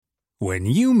When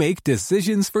you make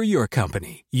decisions for your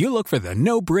company, you look for the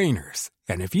no-brainers.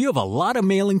 And if you have a lot of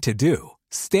mailing to do,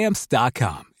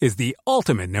 Stamps.com is the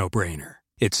ultimate no-brainer.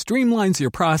 It streamlines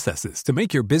your processes to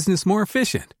make your business more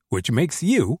efficient, which makes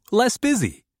you less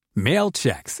busy. Mail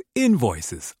checks,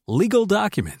 invoices, legal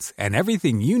documents, and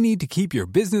everything you need to keep your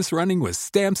business running with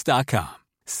Stamps.com.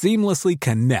 Seamlessly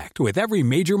connect with every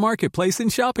major marketplace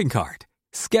and shopping cart.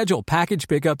 Schedule package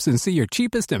pickups and see your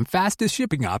cheapest and fastest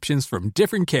shipping options from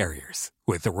different carriers,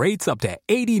 with rates up to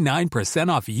 89%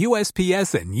 off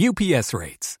USPS and UPS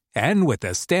rates. And with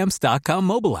the Stamps.com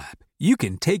mobile app, you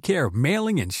can take care of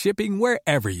mailing and shipping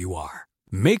wherever you are.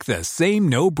 Make the same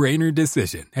no-brainer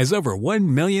decision as over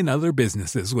 1 million other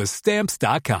businesses with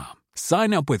Stamps.com.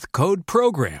 Sign up with code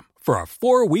PROGRAM for a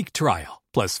 4-week trial,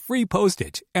 plus free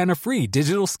postage and a free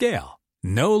digital scale.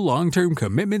 No long-term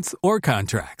commitments or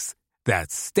contracts.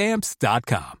 That's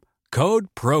Stamps.com. Code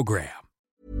PROGRAM.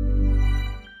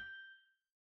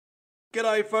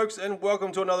 G'day folks, and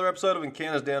welcome to another episode of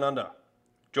Encounters Down Under.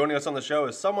 Joining us on the show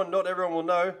is someone not everyone will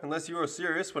know unless you are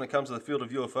serious when it comes to the field of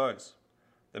UFOs.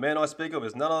 The man I speak of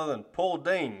is none other than Paul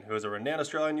Dean, who is a renowned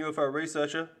Australian UFO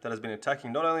researcher that has been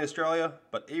attacking not only Australia,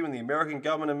 but even the American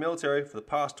government and military for the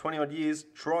past 20 odd years,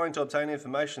 trying to obtain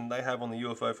information they have on the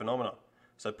UFO phenomena.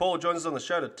 So Paul joins us on the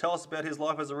show to tell us about his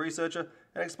life as a researcher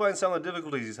and explain some of the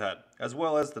difficulties he's had, as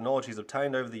well as the knowledge he's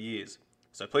obtained over the years.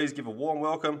 So please give a warm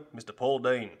welcome, Mr. Paul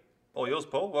Dean. All yours,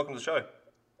 Paul. Welcome to the show.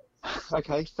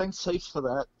 Okay, thanks heaps for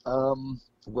that.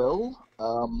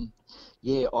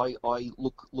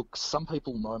 Look, some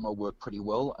people know my work pretty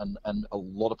well, and a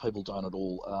lot of people don't at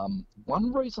all.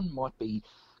 One reason might be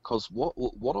because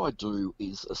what I do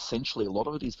is essentially a lot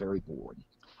of it is very boring.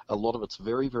 A lot of it's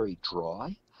very, very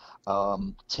dry,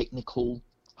 technical,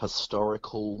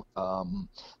 historical.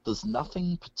 There's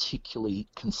nothing particularly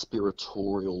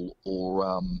conspiratorial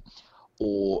or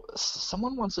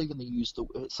someone once used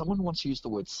the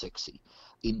word sexy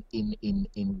in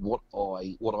what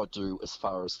I do as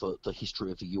far as the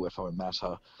history of the UFO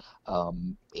matter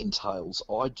entails.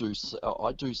 I do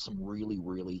some really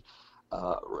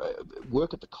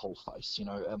work at the coalface,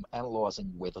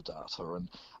 analysing weather data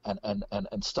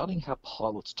and studying how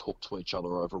pilots talk to each other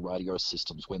over radio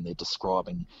systems when they're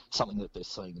describing something that they're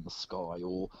seeing in the sky,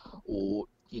 or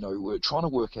we're trying to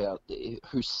work out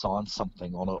who signed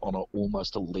something on a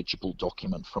almost illegible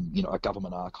document from a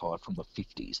government archive from the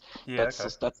 50s. Yeah, that's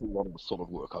a lot of the sort of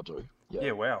work I do.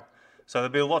 Yeah, wow. So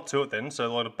there'll be a lot to it then. So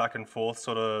a lot of back and forth,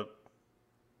 sort of,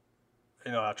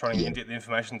 trying to get the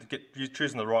information to get you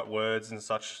choosing the right words and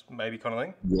such, maybe kind of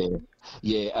thing.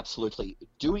 Yeah, absolutely.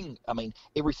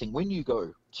 Everything. When you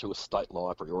go to a state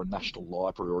library or a national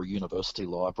library or a university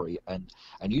library, and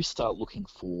you start looking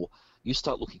for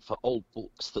old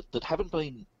books that haven't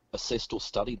been assessed or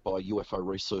studied by UFO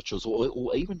researchers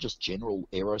or even just general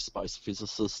aerospace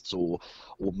physicists or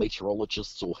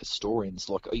meteorologists or historians.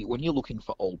 Like when you're looking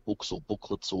for old books or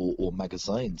booklets or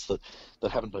magazines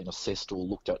that haven't been assessed or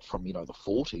looked at from the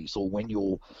 40s, or when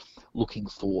you're looking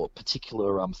for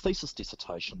particular thesis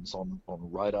dissertations on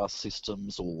radar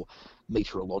systems or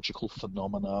meteorological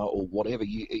phenomena or whatever,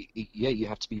 you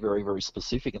have to be very, very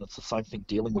specific. And it's the same thing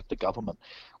dealing with the government.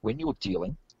 When you're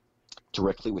dealing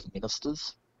directly with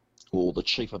ministers, or the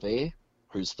Chief of Air,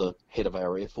 who's the head of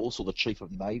our Air Force, or the Chief of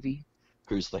Navy,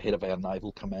 who's the head of our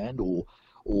Naval Command,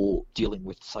 or dealing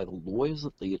with, say, the lawyers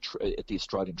at the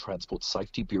Australian Transport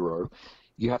Safety Bureau,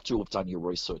 you have to have done your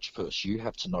research first. You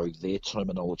have to know their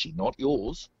terminology, not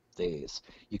yours, theirs.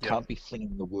 You can't be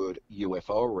flinging the word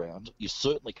UFO around. You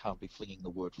certainly can't be flinging the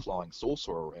word flying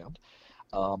saucer around.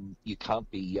 You can't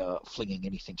be flinging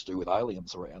anything to do with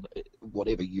aliens around.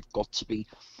 Whatever, you've got to be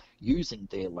using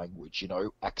their language.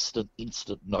 Accident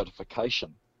incident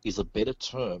notification is a better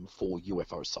term for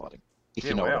UFO sighting, if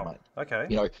you know what I mean.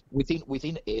 Okay.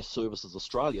 Within Air Services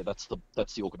Australia, that's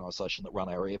the organisation that run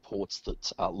our airports,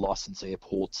 that license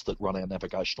airports, that run our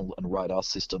navigational and radar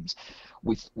systems.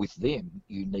 With them,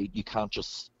 you can't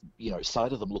just say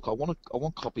to them, look, I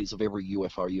want copies of every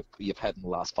UFO you've had in the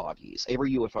last 5 years,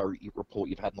 every UFO report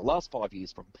you've had in the last 5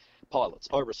 years from pilots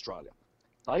over Australia.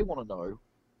 They want to know,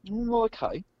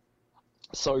 okay,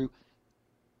 so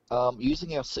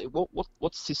using our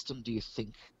what system do you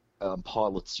think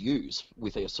pilots use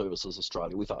with Air Services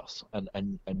Australia with us?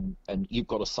 And you've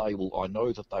got to say, well, I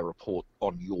know that they report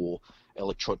on your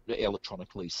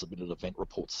electronically submitted event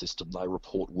report system. They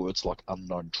report words like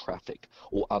unknown traffic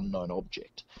or unknown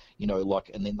object,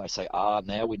 and then they say,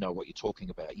 now we know what you're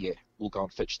talking about. Yeah, we'll go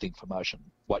and fetch the information.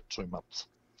 Wait 2 months.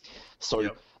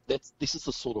 So this is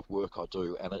the sort of work I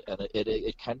do, and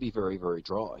it can be very, very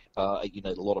dry. You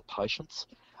need a lot of patience.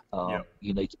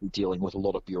 You need to be dealing with a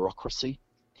lot of bureaucracy.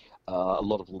 a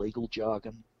lot of legal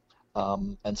jargon,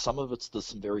 and some of there's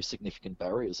some very significant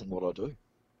barriers in what I do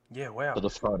Yeah, wow. that are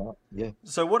thrown up. Yeah.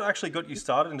 So what actually got you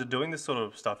started into doing this sort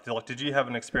of stuff? Like, did you have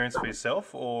an experience for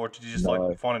yourself, or did you just like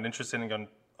No, find it interesting and go,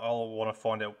 I want to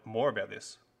find out more about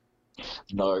this?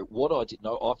 no. What I did,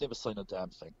 no, I've never seen a damn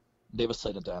thing. Never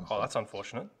seen a damn Oh, thing. that's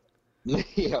unfortunate.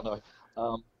 Yeah, I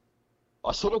know.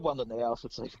 I sort of wonder now if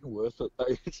it's even worth it.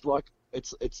 It's like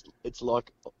it's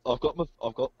like I've got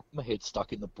my head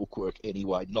stuck in the bookwork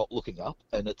anyway, not looking up,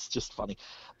 and it's just funny.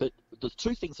 But the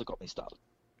two things that got me started.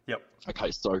 Yep.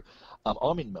 Okay, so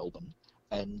I'm in Melbourne,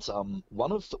 and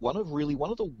one of the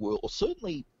world, or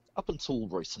certainly up until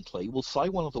recently, we'll say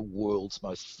one of the world's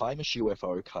most famous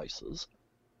UFO cases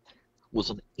was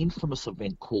an infamous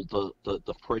event called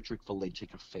the Frederick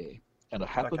Valentic Affair, and it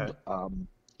happened Okay.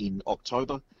 in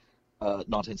October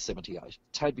 1978,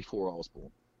 tad before I was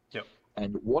born. Yep.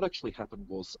 And what actually happened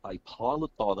was a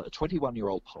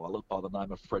 21-year-old pilot by the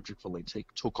name of Frederick Valentic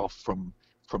took off from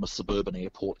a suburban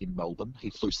airport in Melbourne. He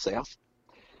flew south.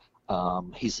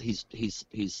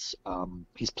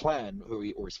 His plan, or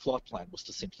his flight plan, was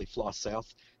to simply fly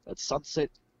south at sunset,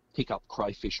 pick up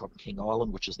crayfish on King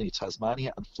Island, which is near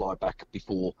Tasmania, and fly back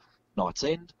before night's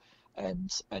end, and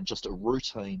just a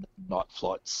routine night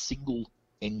flight, single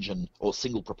engine or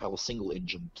single propeller, single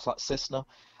engine Cessna,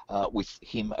 with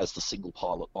him as the single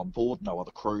pilot on board, no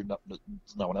other crew,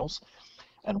 no one else.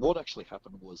 And what actually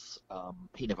happened was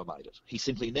he never made it. He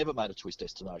simply never made it to his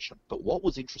destination. But what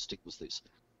was interesting was this: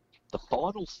 the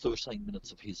final 13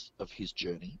 minutes of his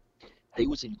journey, he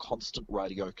was in constant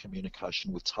radio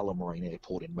communication with Tullamarine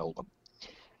Airport in Melbourne.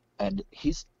 And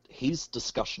his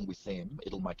discussion with them,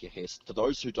 it'll make your hair, for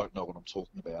those who don't know what I'm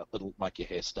talking about, it'll make your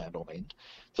hair stand on end.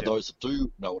 For Yep. those that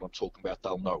do know what I'm talking about,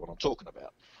 they'll know what I'm talking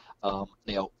about.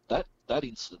 Now, that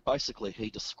incident, basically he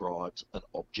described an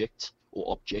object,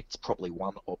 or objects, probably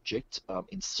one object,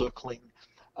 encircling,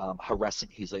 harassing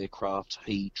his aircraft.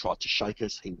 He tried to shake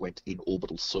it. He went in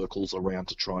orbital circles around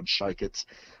to try and shake it.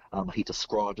 He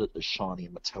described it as shiny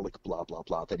and metallic, blah, blah,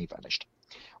 blah. Then he vanished.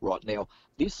 Right, now,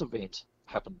 this event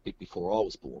happened a bit before I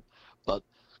was born, but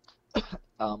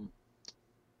um,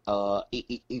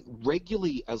 it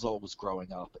regularly, as I was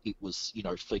growing up, it was,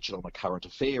 featured on a current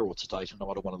affair or Today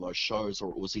Tonight or one of those shows,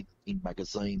 or it was in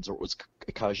magazines, or it was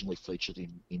occasionally featured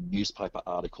in newspaper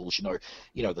articles. The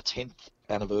 10th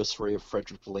anniversary of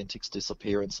Frederick Valentic's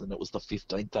disappearance, and it was the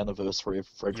 15th anniversary of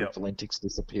Frederick Yep. Valentic's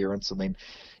disappearance, and then,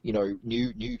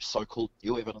 new so-called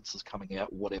new evidence is coming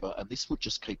out, whatever, and this would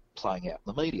just keep playing out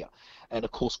in the media. And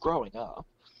of course, growing up,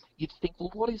 you'd think,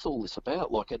 well, what is all this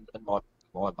about? Like, and my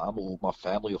mum or my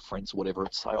family or friends or whatever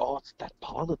would say, oh, it's that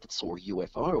pilot that saw a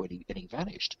UFO and he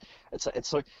vanished. And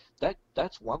so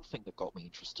that's one thing that got me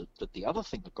interested. But the other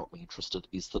thing that got me interested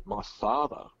is that my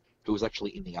father, who was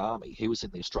actually in the army, he was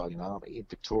in the Australian Army in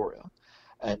Victoria,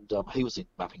 and he was in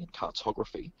mapping and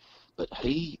cartography. But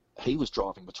he was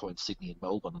driving between Sydney and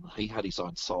Melbourne, and he had his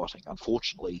own sighting,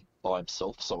 unfortunately by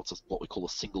himself. So it's what we call a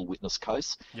single witness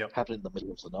case. Yep. Happened in the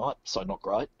middle of the night, so not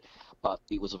great. But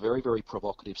it was a very, very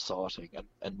provocative sighting.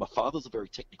 And my father's a very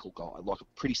technical guy, like a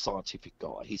pretty scientific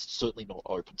guy. He's certainly not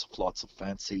open to flights of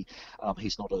fancy.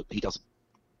 He doesn't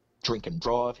drink and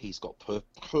drive. He's got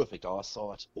perfect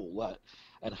eyesight, all that.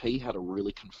 And he had a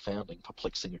really confounding,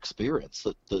 perplexing experience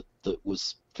that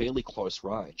was fairly close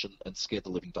range and scared the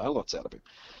living daylights out of him.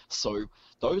 So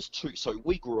those two. So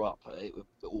we grew up.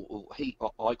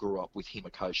 I grew up with him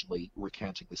occasionally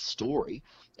recounting this story,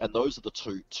 and those are the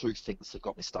two things that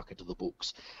got me stuck into the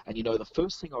books. And the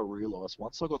first thing I realised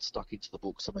once I got stuck into the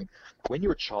books, I mean, when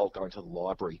you're a child going to the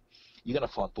library, you're going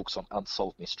to find books on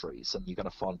unsolved mysteries, and you're going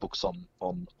to find books on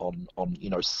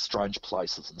strange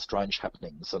places and strange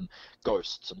happenings and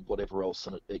ghosts and whatever else.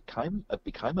 And it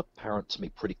became apparent to me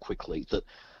pretty quickly that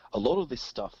a lot of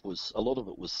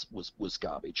it was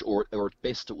garbage, or at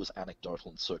best it was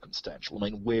anecdotal and circumstantial. I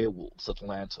mean, werewolves,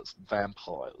 Atlantis,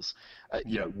 vampires,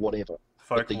 Yep. whatever.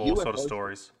 But the Folklore sort of UFO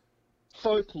stories.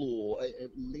 folklore,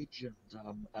 legend,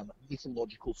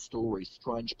 mythological stories,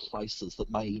 strange places that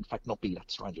may in fact not be that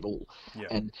strange at all, Yeah.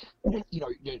 and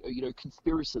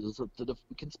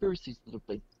conspiracies that have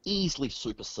been easily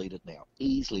superseded now,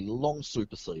 long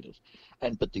superseded,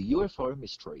 but the UFO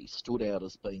mystery stood out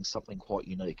as being something quite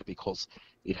unique because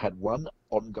it had one,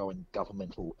 ongoing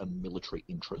governmental and military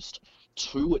interest.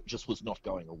 Two, it just was not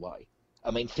going away.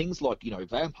 I mean, things like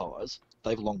vampires,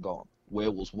 they've long gone.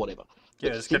 Werewolves, whatever. Yeah,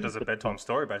 But it's kept things as a that bedtime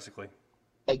story, basically.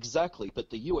 Exactly, but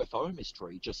the UFO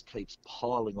mystery just keeps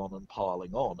piling on and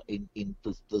piling on.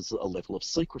 There's a level of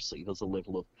secrecy, there's a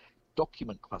level of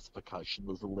document classification,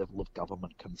 there's a level of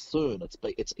government concern.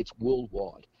 It's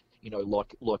worldwide.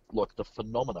 like the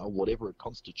phenomena, whatever it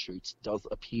constitutes, does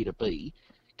appear to be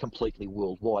completely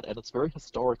worldwide, and it's very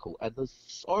historical, and there's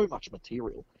so much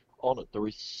material on it. There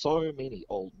is so many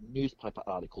old newspaper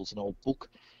articles and old book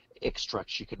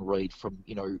extracts you can read from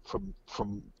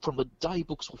the day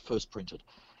books were first printed,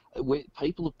 where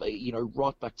people have been,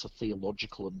 right back to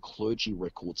theological and clergy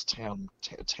records, town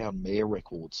mayor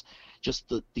records, just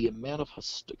the amount of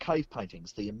cave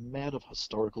paintings, the amount of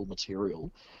historical material,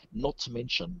 not to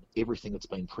mention everything that's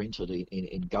been printed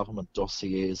in government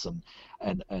dossiers and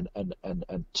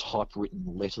typewritten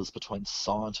letters between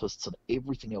scientists and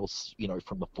everything else,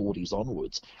 from the 40s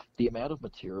onwards. The amount of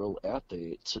material out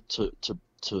there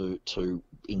to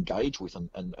engage with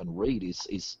and read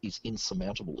is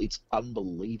insurmountable. It's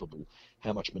unbelievable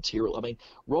how much material. I mean,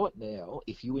 right now,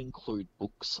 if you include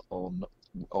books on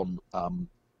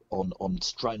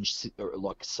strange,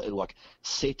 like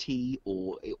SETI,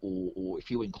 or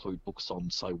if you include books on,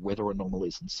 say, weather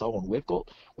anomalies and so on, we've got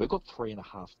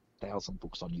 3,500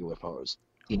 books on UFOs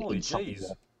Holy in something jeez.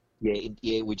 like.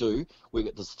 Yeah, we do.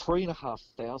 There's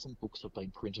 3,500 books have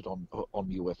been printed on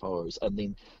UFOs, and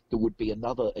then there would be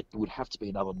another. It would have to be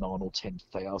another 9,000 or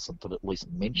 10,000 that at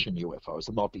least mention UFOs.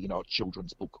 It might be, a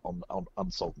children's book on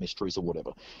unsolved mysteries or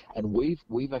whatever. And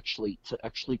we've actually, to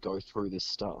actually go through this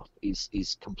stuff is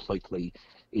completely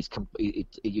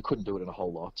you couldn't do it in a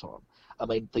whole lifetime. I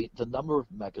mean, the number of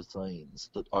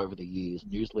magazines that over the years,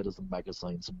 newsletters and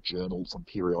magazines and journals and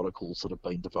periodicals that have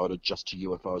been devoted just to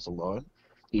UFOs alone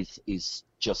is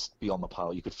just beyond the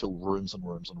pale. You could fill rooms and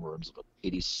rooms and rooms of it.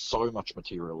 It is so much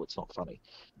material, it's not funny.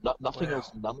 Nothing Wow.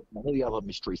 else, none of the other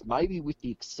mysteries, maybe with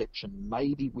the exception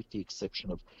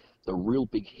of the real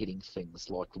big hitting things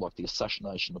like the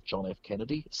assassination of John F.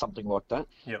 Kennedy, something like that.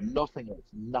 Yep. Nothing else,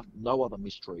 no other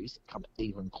mysteries come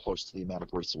even close to the amount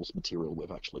of resource material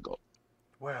we've actually got.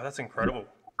 Wow, that's incredible.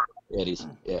 Yeah, it is,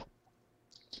 yeah.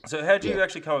 So how do you Yeah.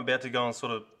 actually come about to go and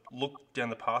sort of look down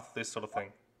the path of this sort of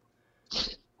thing?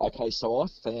 Okay, so I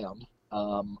found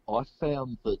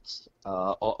that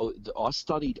I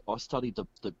studied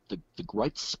the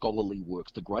great scholarly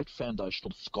works, the great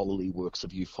foundational scholarly works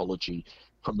of ufology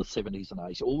from the 70s and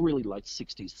 80s, all really late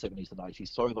 60s, 70s and 80s.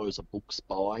 So those are books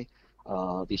by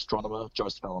the astronomer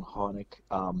Joseph Allen Hynek,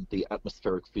 the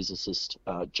atmospheric physicist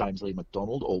James E.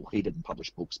 McDonald, or he didn't publish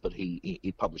books, but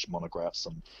he published monographs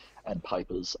and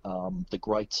papers. The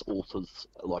great authors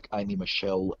like Amy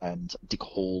Michelle and Dick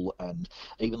Hall, and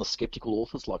even the skeptical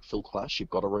authors like Phil Clash. You've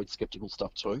got to read skeptical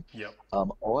stuff too. Yep.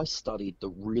 I studied the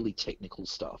really technical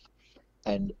stuff,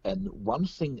 and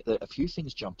a few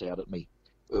things jumped out at me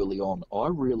early on. I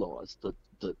realised that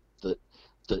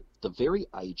the very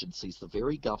agencies, the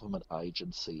very government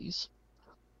agencies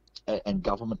and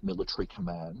government military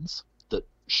commands that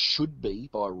should be,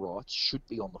 by rights, should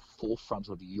be on the forefront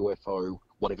of UFO,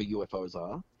 whatever UFOs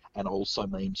are, and I also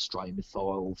mean stray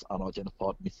missiles,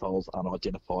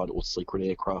 unidentified or secret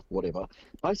aircraft, whatever.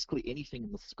 Basically anything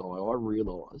in the sky. I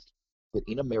realised that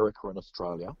in America and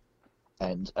Australia,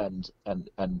 and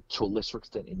to a lesser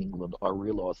extent in England, I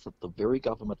realised that the very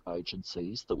government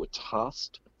agencies that were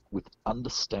tasked with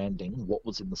understanding what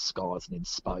was in the skies and in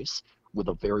space were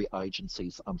the very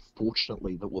agencies,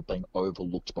 unfortunately, that were being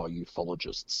overlooked by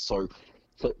ufologists. So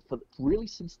for really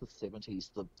since the 70s,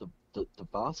 the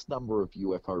vast number of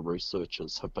UFO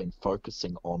researchers have been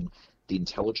focusing on the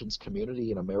intelligence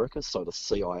community in America, so the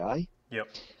CIA, Yep.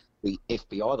 the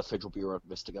FBI, the Federal Bureau of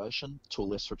Investigation, to a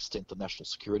lesser extent the National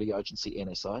Security Agency,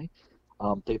 NSA.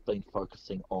 They've been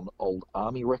focusing on old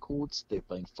army records. They've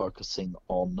been focusing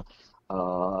on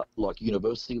like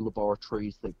university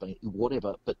laboratories. They've been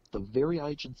whatever. But the very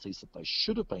agencies that they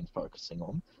should have been focusing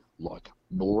on, like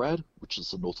NORAD, which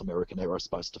is the North American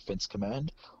Aerospace Defense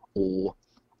Command, or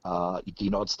the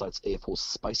United States Air Force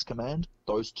Space Command,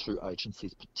 those two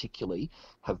agencies particularly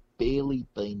have barely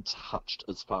been touched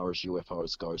as far as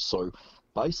UFOs go. So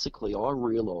basically, I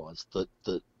realised that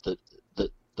the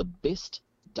best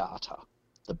data,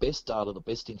 the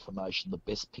best information, the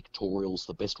best pictorials,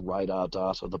 the best radar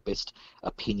data, the best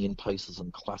opinion pieces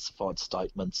and classified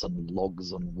statements and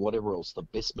logs and whatever else, the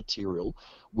best material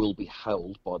will be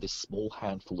held by this small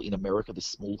handful in America, this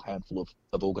small handful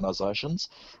of organisations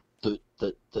that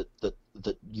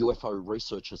UFO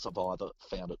researchers have either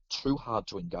found it too hard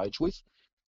to engage with,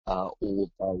 or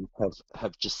they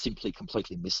have just simply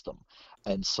completely missed them.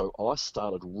 And so I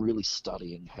started really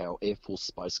studying how Air Force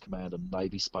Space Command and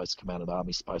Navy Space Command and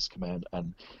Army Space Command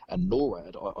and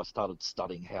NORAD, I started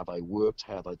studying how they worked,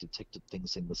 how they detected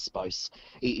things in space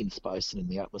and in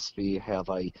the atmosphere, how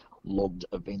they logged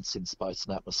events in space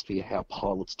and atmosphere, how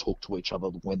pilots talk to each other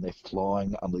when they're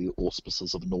flying under the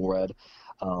auspices of NORAD,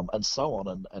 and so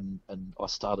on. And I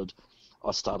started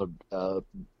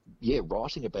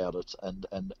writing about it, and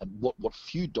what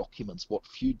few documents, what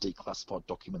few declassified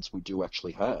documents we do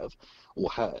actually have, or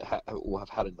have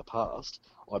had in the past,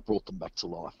 I brought them back to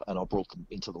life, and I brought them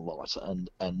into the light,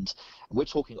 and we're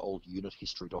talking old unit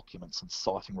history documents and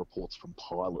sighting reports from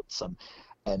pilots,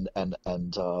 and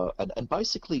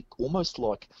basically almost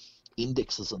like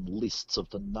indexes and lists of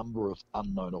the number of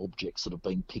unknown objects that have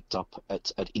been picked up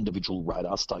at individual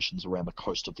radar stations around the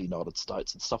coast of the United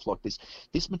States and stuff like this.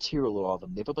 This material had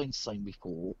either never been seen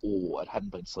before or it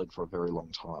hadn't been seen for a very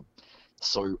long time.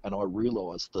 So, and I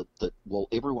realised that while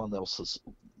everyone else is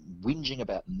whinging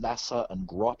about NASA and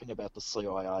griping about the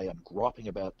CIA and griping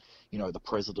about, the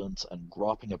president and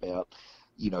griping about,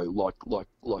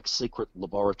 like secret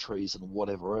laboratories and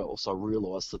whatever else, I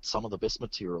realised that some of the best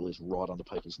material is right under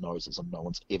people's noses and no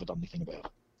one's ever done anything about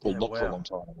it. Well, Yeah, not for a wow. long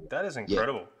time anyway. That is Yeah.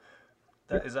 incredible.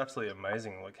 That is absolutely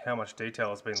amazing. Like how much detail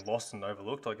has been lost and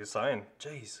overlooked, like you're saying.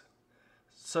 Jeez.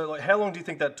 So, like, how long do you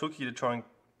think that took you to try and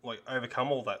like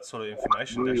overcome all that sort of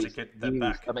information to actually Years, get that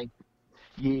years. back?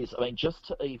 Years. Just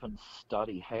to even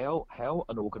study how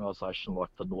an organisation like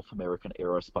the North American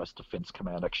Aerospace Defence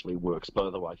Command actually works. By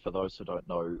the way, for those who don't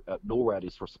know, NORAD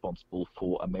is responsible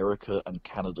for America and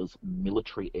Canada's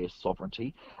military air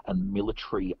sovereignty and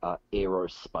military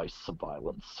aerospace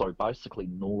surveillance. So basically,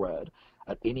 NORAD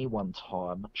at any one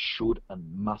time should and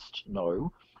must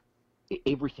know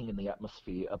everything in the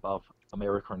atmosphere above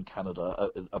America and Canada,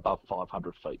 above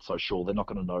 500 feet. So sure, they're not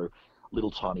going to know little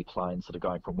tiny planes that are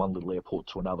going from one little airport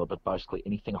to another, but basically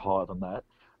anything higher than that,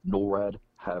 NORAD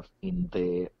have on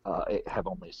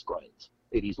their screens.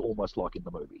 It is almost like in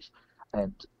the movies.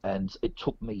 And it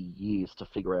took me years to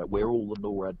figure out where all the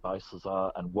NORAD bases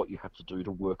are and what you have to do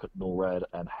to work at NORAD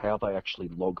and how they actually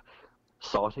log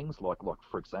sightings, like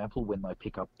for example, when they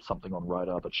pick up something on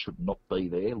radar that should not be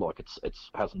there, like it's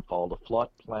hasn't filed a flight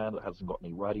plan, it hasn't got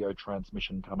any radio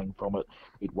transmission coming from it,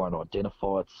 it won't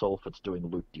identify itself, it's doing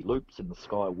loop-de-loops in the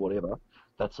sky, whatever.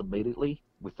 That's immediately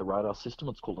with the radar system.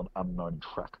 It's called an unknown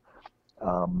track.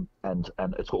 And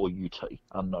it's called UT,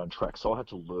 unknown track. So I had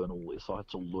to learn all this. I had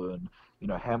to learn,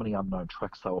 how many unknown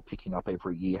tracks they were picking up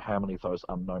every year, how many of those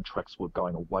unknown tracks were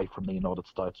going away from the United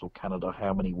States or Canada,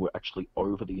 how many were actually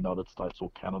over the United States or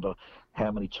Canada,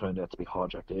 how many turned out to be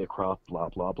hijacked aircraft, blah,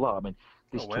 blah, blah. Oh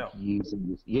This took wow. years and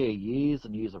years, yeah, years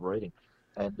and years of reading.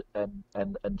 And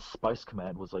Space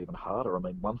Command was even harder.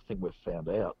 One thing we've found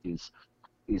out is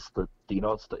that the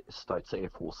United States Air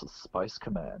Force's Space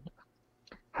Command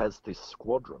has this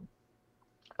squadron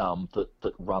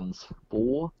that runs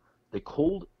four. They're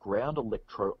called ground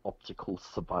electro-optical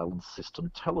surveillance system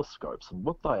telescopes, and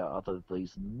what they are, they're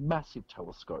these massive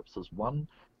telescopes. There's one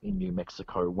in New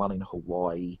Mexico, one in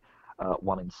Hawaii,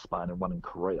 one in Spain, and one in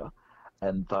Korea,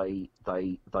 and they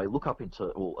look up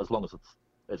into, well, as long as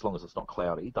it's not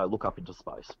cloudy, they look up into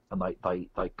space, and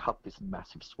they cut this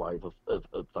massive swathe of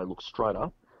they look straight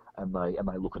up, and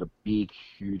they look at a big,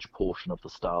 huge portion of the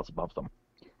stars above them,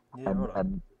 Yeah, and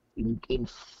right.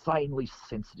 insanely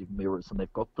sensitive mirrors, and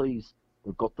they've got these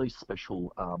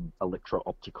special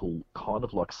electro-optical kind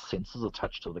of like sensors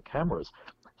attached to the cameras.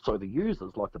 So the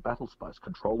users, like the battle space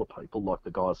controller people, like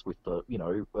the guys with with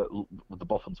the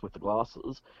boffins with the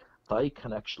glasses, they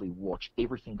can actually watch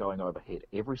everything going overhead,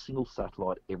 every single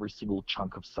satellite, every single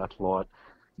chunk of satellite,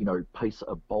 piece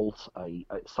of bolt,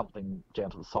 something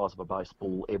down to the size of a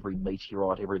baseball, every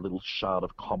meteorite, every little shard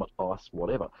of comet ice,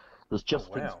 whatever. There's Oh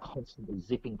just things wow. constantly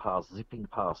zipping past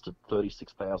at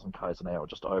 36,000 k's an hour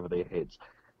just over their heads.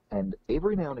 And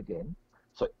every now and again,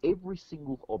 so every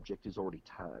single object is already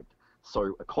tagged.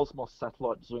 So a Cosmos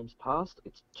satellite zooms past,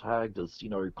 it's tagged as,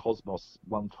 Cosmos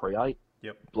 138,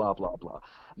 Yep. blah blah blah.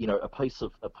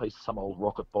 Some old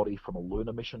rocket body from a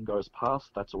lunar mission goes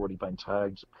past. That's already been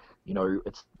tagged.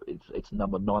 It's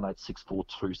number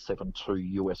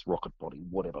 9864272 US rocket body,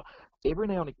 whatever. Every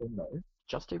now and again, though,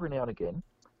 just every now and again,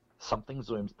 something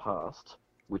zooms past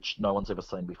which no one's ever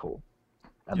seen before,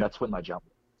 and Yep. that's when they jump.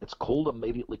 It's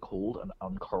immediately called an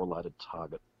uncorrelated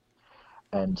target.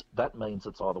 And that means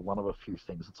it's either one of a few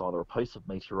things. It's either a piece of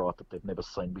meteorite that they've never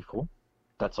seen before.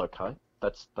 That's okay.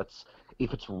 That's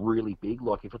if it's really big,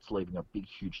 like if it's leaving a big,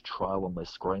 huge trail on their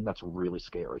screen, that's really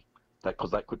scary.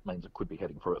 Because that could means it could be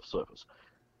heading for Earth's surface.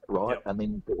 right? Yep. And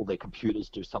then all their computers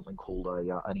do something called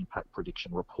an impact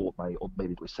prediction report. They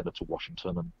immediately send it to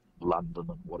Washington and London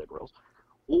and whatever else.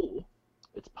 Or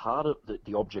it's part of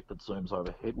the object that zooms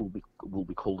overhead will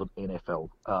be called an NFL,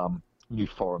 new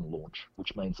foreign launch,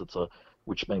 which means it's a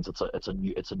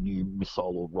new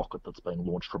missile or rocket that's being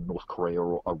launched from North Korea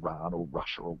or Iran or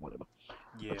Russia or whatever.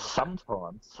 Yeah. But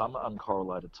sometimes some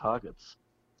uncorrelated targets,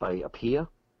 they appear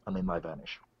and then they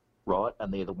vanish, right?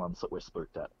 And they're the ones that we're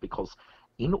spooked at, because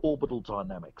in orbital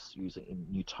dynamics, using in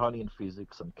Newtonian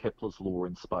physics and Kepler's law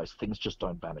in space, things just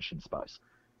don't vanish in space.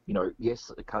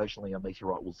 Yes, occasionally a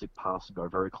meteorite will zip past and go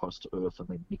very close to Earth and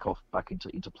then nick off back into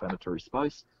interplanetary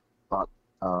space, but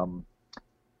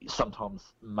sometimes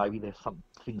maybe there's some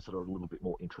things that are a little bit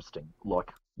more interesting,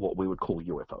 like what we would call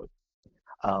UFO.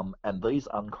 And these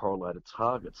uncorrelated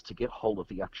targets, to get hold of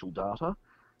the actual data,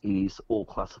 is all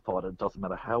classified. It doesn't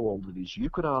matter how old it is. I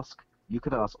could ask,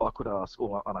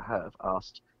 and I have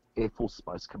asked Air Force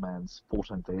Space Command's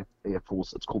 14th Air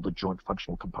Force. It's called the Joint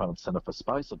Functional Component Center for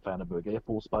Space at Vandenberg Air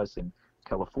Force Base in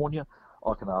California.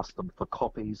 I can ask them for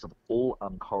copies of all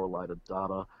uncorrelated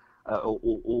data, or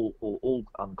all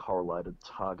uncorrelated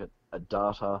target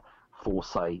data for,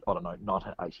 say,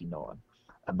 1989.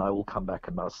 And they will come back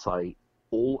and they'll say,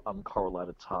 all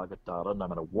uncorrelated target data, no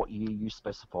matter what year you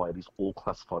specify, it is all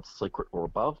classified secret or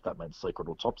above. That means secret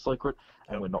or top secret,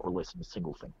 and we're not releasing a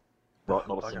single thing. Right,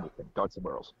 not a single thing. Go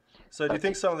somewhere else. So do you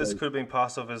think some of this could have been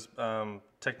passed off as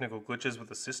technical glitches with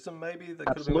the system, maybe, that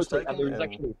could have been mistaken? And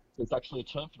there's actually a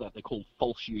term for that. They're called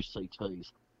false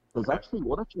UCTs.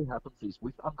 What actually happens is,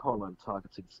 with uncorrelated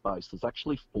targets in space, there's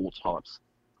actually 4 types.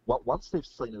 Once they've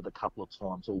seen it a couple of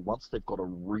times, or once they've got a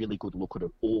really good look at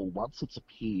it, or once it's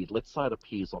appeared, let's say it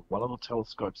appears on one of the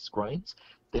telescope screens,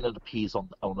 then it appears on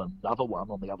another one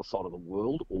on the other side of the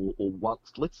world, or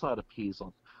once, let's say it appears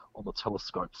on the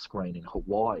telescope screen in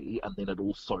Hawaii, and then it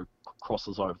also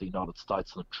crosses over the United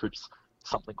States and it trips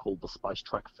something called the Space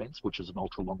Track Fence, which is an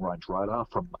ultra-long-range radar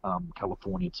from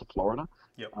California to Florida.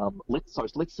 Yep. Let's say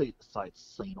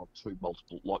it's seen on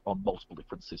multiple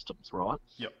different systems, right?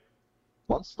 Yep.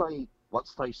 Once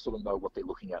they sort of know what they're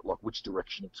looking at, like which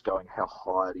direction it's going, how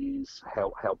high it is,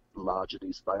 how large it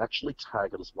is, they actually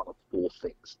tag it as one of 4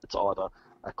 things. It's either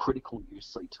a critical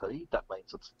UCT, that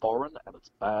means it's foreign and it's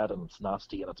bad and it's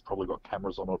nasty and it's probably got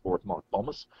cameras on it, or it might bomb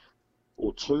us.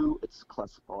 Or 2, it's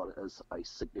classified as a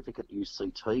significant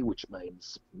UCT, which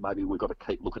means maybe we've got to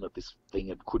keep looking at this thing,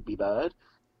 it could be bad.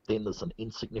 Then there's an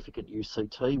insignificant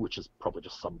UCT, which is probably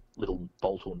just some little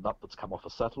bolt or nut that's come off a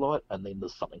satellite. And then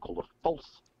there's something called a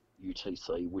false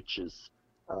UTC, which is,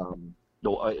 UCT.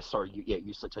 A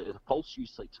false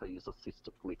UCT is a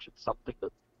system glitch. It's something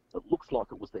that looks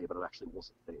like it was there, but it actually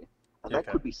wasn't there. And that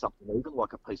could be something, even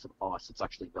like a piece of ice that's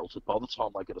actually melted. By the time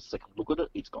they get a second look at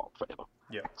it, it's gone forever.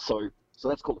 Yeah. So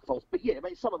that's called a false. But yeah, I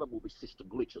mean, some of them will be system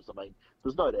glitches. I mean,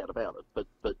 there's no doubt about it. But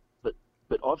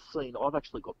I've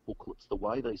actually got booklets. The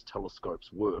way these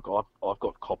telescopes work, I've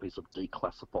got copies of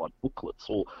declassified booklets,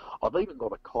 or I've even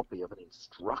got a copy of an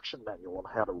instruction manual on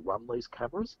how to run these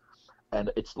cameras,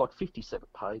 and it's like 57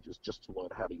 pages just to learn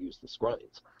how to use the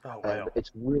screens. Oh wow! And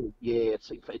it's really,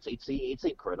 it's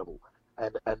incredible.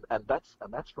 And that's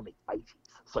from the 80s.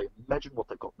 So imagine what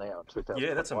they've got now in 2000.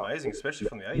 Yeah, that's amazing, especially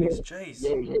from the 80s. Jeez.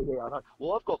 Yeah, I know.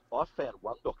 Well, I found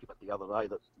one document the other day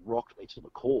that rocked me to the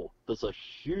core. There's a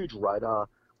huge radar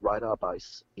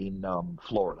base in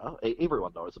Florida.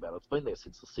 Everyone knows about it. It's been there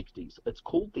since the 60s. It's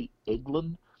called the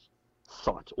Eglin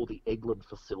site, or the Eglin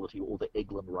facility, or the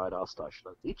Eglin radar station.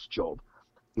 And its job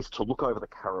is to look over the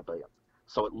Caribbean.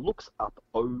 So it looks up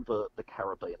over the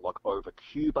Caribbean, like over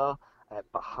Cuba and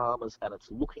Bahamas, and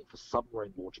it's looking for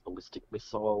submarine-launched ballistic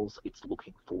missiles. It's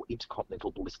looking for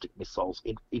intercontinental ballistic missiles,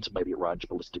 intermediate-range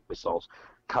ballistic missiles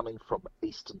coming from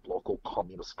Eastern Bloc or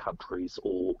communist countries,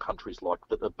 or countries like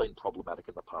that have been problematic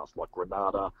in the past, like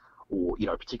Grenada, or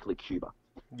particularly Cuba.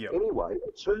 Yep. Anyway,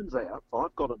 it turns out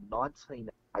I've got a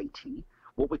 1980.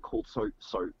 What we call the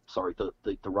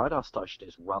radar station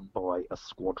is run by a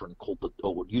squadron called it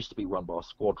used to be run by a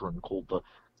squadron called the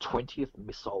 20th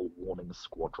Missile Warning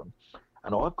Squadron.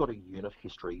 And I've got a unit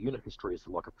history. Unit history is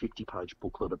like a 50-page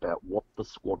booklet about what the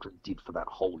squadron did for that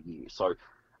whole year. So,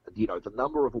 the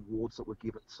number of awards that were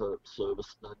given to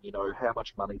servicemen, how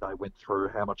much money they went through,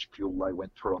 how much fuel they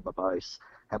went through on the base,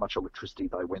 how much electricity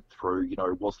they went through,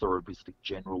 was there a visiting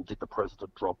general, did the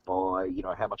president drop by,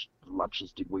 how much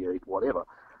lunches did we eat, whatever.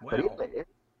 Wow. But in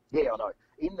there, I know,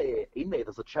 in there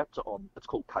there's a chapter on, it's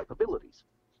called capabilities.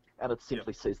 And it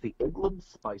simply says the Eglin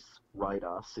Space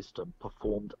Radar System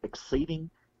performed exceeding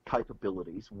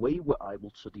capabilities. We were able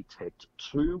to detect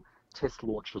 2 test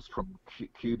launches from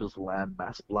Cuba's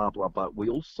landmass, blah, blah, blah. We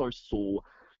also saw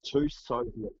two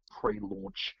Soviet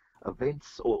pre-launch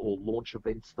events or launch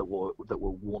events that were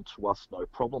warned to us, no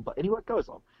problem. But anyway, it goes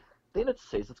on. Then it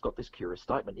says it's got this curious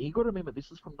statement. You've got to remember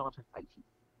this is from 1980,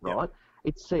 right?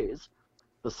 It says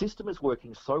the system is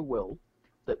working so well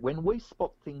that when we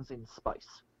spot things in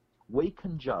space, we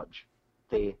can judge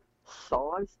their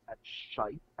size and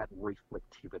shape and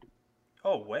reflectivity.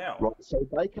 Oh, wow. Right, so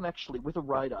they can actually, with the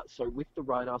radar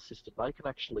system, they can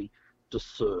actually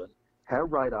discern how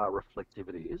radar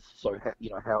reflectivity is, so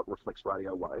how it reflects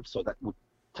radio waves, so that would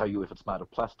tell you if it's made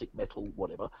of plastic, metal,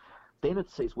 whatever. Then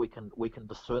it says we can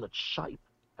discern its shape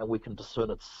and we can discern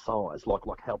its size, like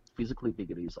how physically big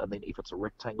it is, and then if it's a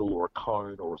rectangle or a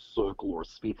cone or a circle or a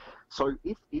sphere. So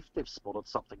if they've spotted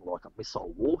something like a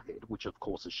missile warhead, which of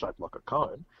course is shaped like a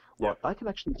cone, right, they can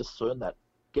actually discern that,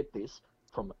 get this,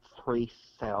 from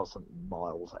 3,000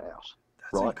 miles out.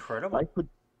 That's right? incredible.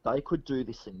 They could do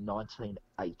this in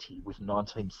 1980 with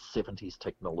 1970s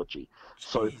technology.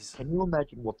 Jeez. So can you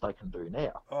imagine what they can do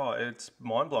now? Oh, it's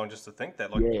mind-blowing just to think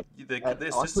that.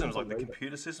 Their systems, like the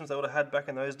computer systems they would have had back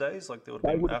in those days, like they would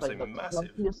have been absolutely massive.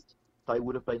 They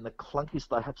would have been the clunkiest.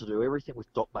 They had to do everything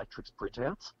with dot matrix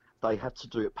printouts. They had to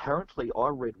do, apparently, I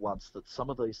read once that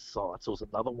some of these sites, there was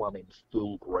another one in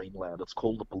Thule, Greenland. It's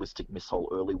called the Ballistic Missile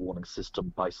Early Warning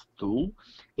System Base Thule.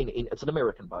 It's an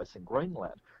American base in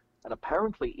Greenland. And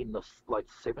apparently in the late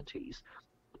 70s,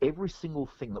 every single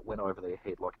thing that went over their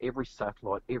head, like every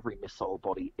satellite, every missile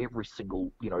body, every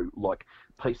single,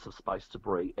 piece of space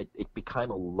debris, it became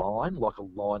a line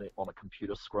on a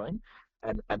computer screen.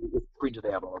 And it was printed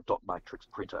out on a dot matrix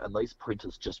printer. And these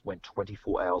printers just went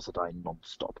 24 hours a day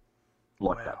non-stop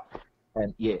like that.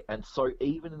 And so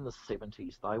even in the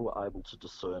 70s, they were able to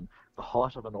discern the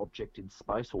height of an object in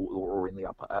space or in the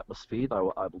upper atmosphere. They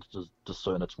were able to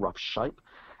discern its rough shape,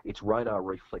 its radar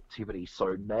reflectivity.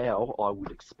 So now I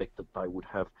would expect that they would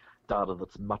have data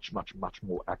that's much, much, much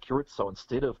more accurate. So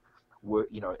instead of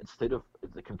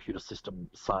the computer system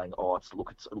saying, it's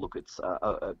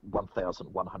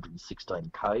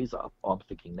 1,116 Ks up, I'm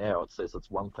thinking now it says it's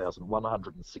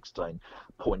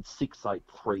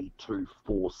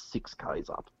 1,116.683246 Ks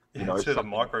up. To the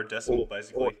microdecimal,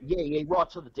 basically. Right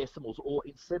to the decimals. Or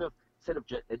instead of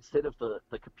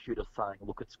the computer saying,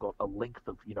 look, it's got a length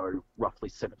of roughly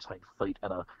 17 feet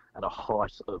and a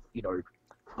height of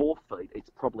 4 feet, it's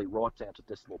probably right down to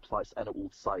decimal place, and it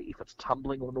will say if it's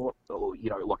tumbling or not, or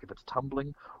if it's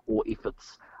tumbling, or if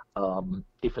it's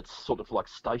sort of like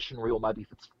stationary, or maybe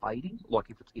if it's fading, like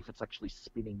if it's actually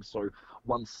spinning. So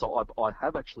one side, I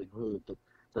have actually heard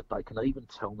that they can even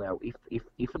tell now if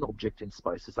an object in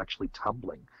space is actually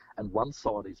tumbling, and one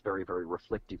side is very, very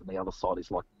reflective and the other side is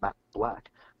like matte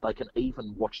black, they can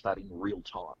even watch that in real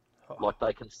time. Like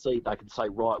they can say,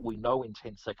 right, we know in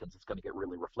 10 seconds it's going to get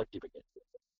really reflective again.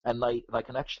 And they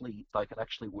can actually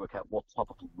work out what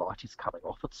type of light is coming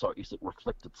off it. So is it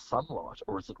reflected sunlight,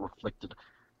 or is it reflected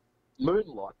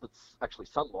moonlight that's actually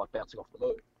sunlight bouncing off the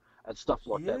moon and stuff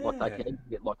like that? Like they can even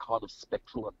get like kind of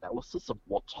spectral analysis of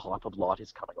what type of light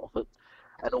is coming off it,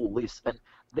 and all this. And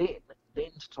then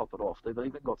to top it off, they've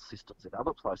even got systems in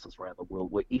other places around the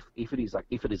world where if it is a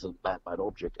man-made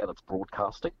object and it's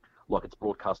broadcasting, like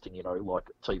like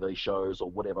TV shows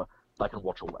or whatever, they can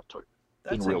watch all that too.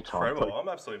 That's in real incredible. time. I'm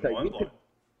absolutely mind-blown.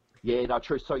 Yeah, no,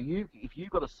 true. So if you've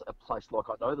got a place, like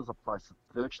I know there's a place that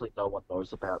virtually no one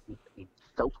knows about in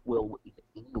Feltwell in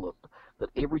England, that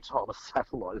every time a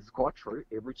satellite, it's quite true,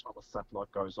 every time a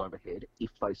satellite goes overhead, if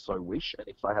they so wish, and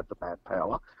if they had the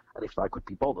manpower, and if they could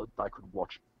be bothered, they could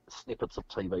watch snippets of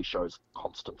TV shows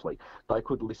constantly. They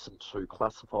could listen to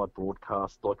classified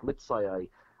broadcasts, like let's say an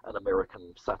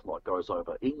American satellite goes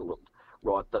over England,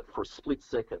 right, that for a split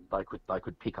second they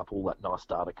could pick up all that nice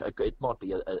data. It might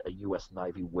be a US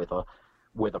Navy weather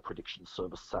prediction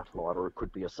service satellite, or it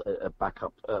could be a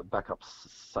backup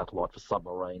satellite for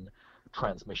submarine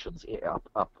transmissions,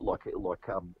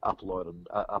 upload and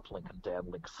uplink and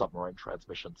downlink submarine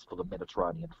transmissions for the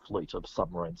Mediterranean fleet of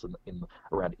submarines in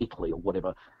around Italy or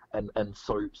whatever. And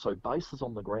so bases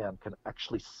on the ground can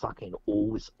actually suck in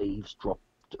all this eavesdrop,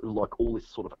 like all this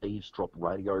sort of eavesdrop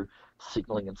radio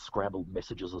signalling and scrambled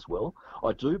messages as well.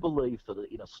 I do believe that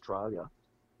in Australia,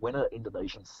 when an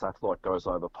Indonesian satellite goes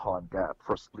over Pine Gap,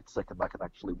 for a split second they can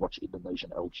actually watch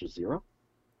Indonesian Al Jazeera.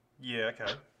 Yeah,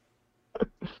 okay.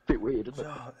 Bit weird, isn't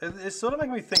it? It's sort of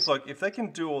making me think, like, if they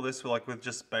can do all this with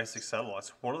just basic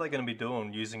satellites, what are they going to be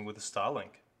doing using with the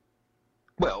Starlink?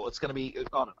 Well, it's going to be, I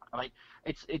don't know. I mean,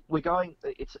 it's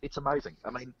amazing.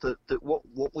 I mean, what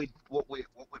we've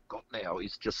got now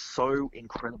is just so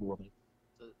incredible. I mean,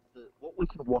 what what we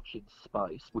can watch in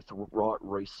space with the right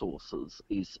resources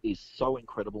is so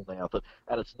incredible now that,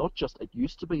 and it's not just, it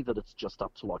used to be that it's just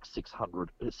up to like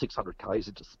 600 Ks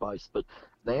into space, but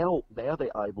now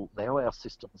our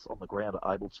systems on the ground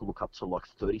are able to look up to like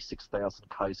 36,000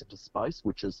 Ks into space,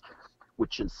 which is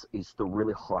the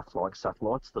really high flying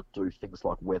satellites that do things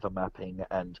like weather mapping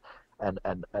and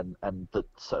that,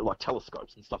 so like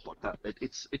telescopes and stuff like that.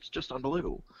 It's just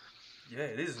unbelievable. Yeah,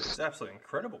 it is. It's absolutely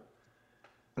incredible.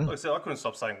 Mm. Like I said, I couldn't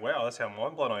stop saying, wow, that's how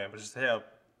mind blown I am, but just how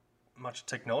much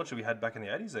technology we had back in the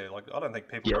 80s there. Like, I don't think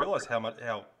people realise how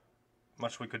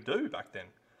much we could do back then.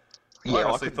 Yeah, I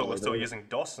honestly thought we were still using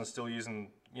DOS and still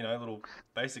using, little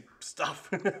basic stuff.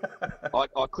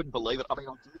 I couldn't believe it. I mean,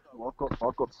 I do know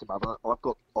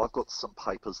I've got some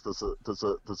papers.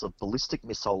 There's a ballistic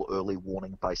missile early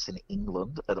warning base in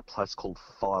England at a place called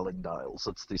Fylingdales.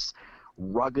 It's this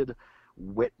rugged,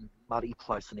 wet, muddy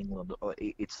place in England.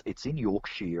 It's in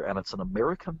Yorkshire, and it's an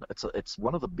American. It's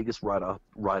one of the biggest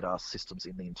radar systems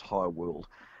in the entire world.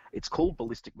 It's called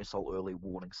Ballistic Missile Early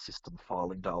Warning System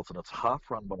Fylingdales, and it's half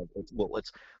run by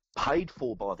it's paid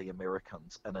for by the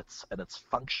Americans, and it's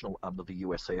functional under the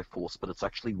US Air Force, but it's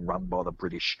actually run by the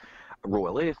British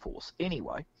Royal Air Force.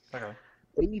 Anyway, okay.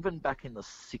 Even back in the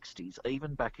 60s,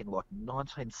 even back in like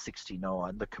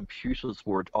 1969, the computers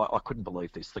were, I couldn't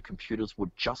believe this, the computers were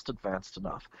just advanced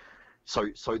enough. So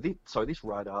this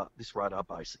radar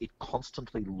base, it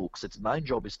constantly looks, its main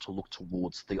job is to look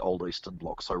towards the old Eastern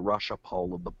Bloc, so Russia,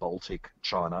 Poland, the Baltic,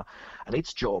 China, and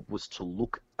its job was to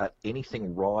look at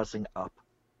anything rising up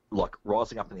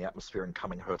in the atmosphere and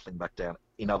coming hurtling back down.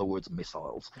 In other words,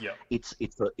 missiles. Yeah. It's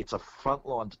a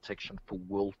frontline detection for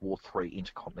World War III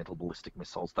intercontinental ballistic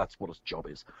missiles. That's what its job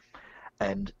is.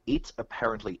 And it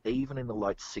apparently, even in the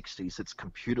late 60s, its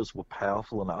computers were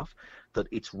powerful enough that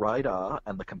its radar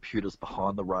and the computers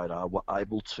behind the radar were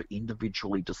able to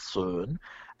individually discern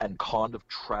and kind of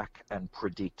track and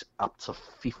predict up to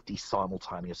 50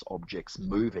 simultaneous objects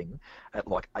moving at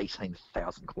like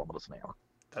 18,000 kilometres an hour.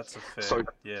 That's a fair. So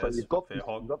you've got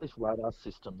this radar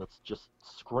system that's just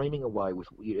screaming away with.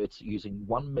 It's using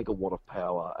 1 megawatt of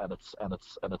power, and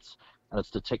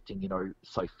it's detecting,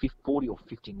 say 40 or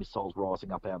 50 missiles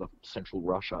rising up out of central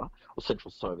Russia or central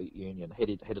Soviet Union,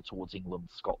 headed towards England,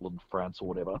 Scotland, France, or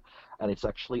whatever, and it's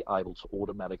actually able to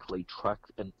automatically track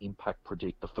and impact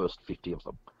predict the first 50 of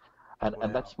them,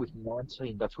 and that's with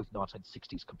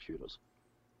 1960s computers.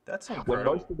 That's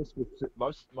incredible.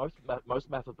 When most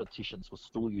mathematicians were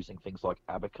still using things like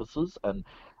abacuses and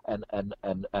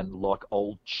like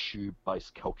old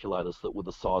tube-based calculators that were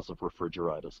the size of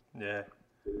refrigerators. Yeah.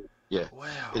 Yeah.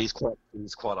 Wow. It is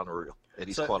quite unreal.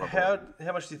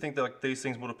 How much do you think that these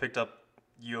things would have picked up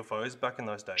UFOs back in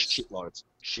those days? Shitloads.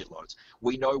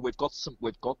 We know we've got some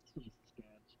scans.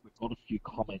 We've got a few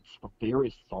comments from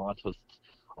various scientists.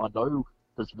 I know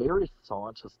there's various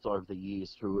scientists over the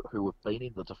years who have been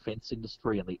in the defence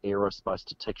industry and the aerospace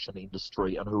detection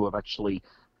industry and who have actually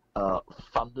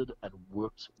funded and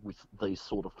worked with these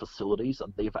sort of facilities,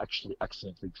 and they've actually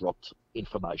accidentally dropped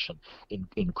information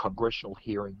in congressional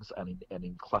hearings and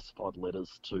in classified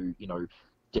letters to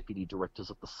deputy directors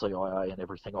of the CIA and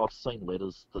everything. I've seen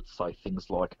letters that say things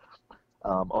like,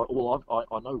 I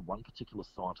know one particular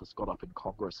scientist got up in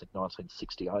Congress in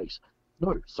 1968.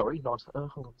 No, sorry, hold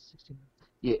on, 69.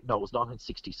 Yeah, no, it was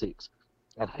 1966,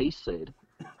 and he said,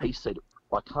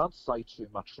 I can't say too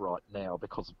much right now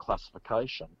because of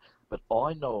classification, but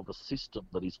I know of a system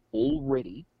that is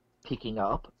already picking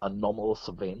up anomalous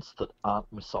events that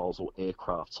aren't missiles or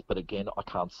aircrafts. But again, I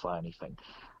can't say anything,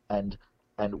 and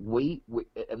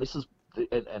this is.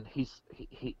 And his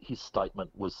statement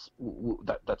was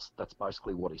that's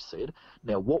basically what he said.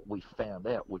 Now, what we found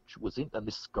out, and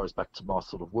this goes back to my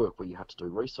sort of work where you have to do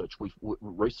research.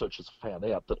 Researchers found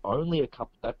out that only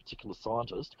that particular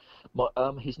scientist,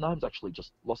 his name's actually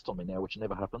just lost on me now, which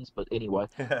never happens. But anyway,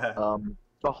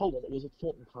 hold on, it was at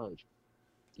Thornton Page.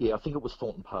 Yeah, I think it was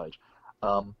Thornton Page.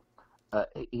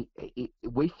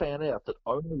 We found out that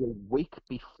only a week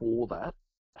before that,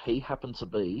 he happened to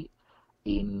be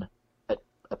in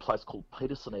a place called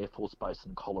Peterson Air Force Base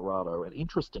in Colorado. And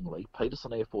interestingly,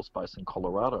 Peterson Air Force Base in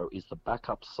Colorado is the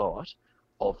backup site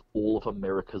of all of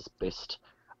America's best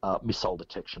missile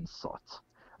detection sites.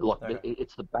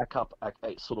 It's the backup,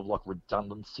 sort of like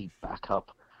redundancy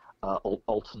backup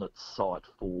alternate site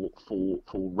for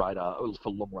radar,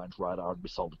 for long-range radar and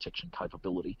missile detection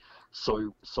capability.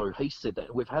 So he said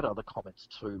that. We've had other comments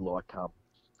too, like,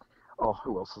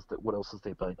 who else is there? What else has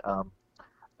there been?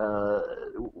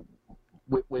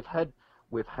 We've had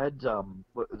we've had.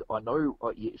 I know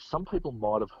some people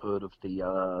might have heard of the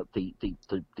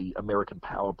American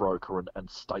power broker and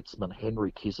statesman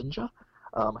Henry Kissinger.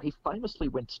 He famously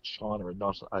went to China in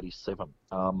 1987,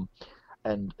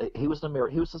 and he was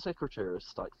he was the Secretary of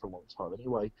State for a long time.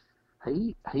 Anyway,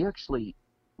 he actually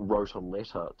wrote a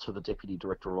letter to the Deputy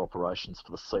Director of Operations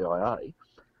for the CIA,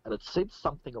 and it said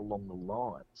something along the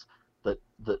lines that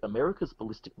America's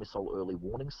ballistic missile early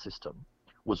warning system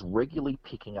was regularly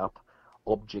picking up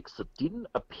objects that didn't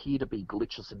appear to be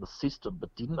glitches in the system,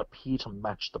 but didn't appear to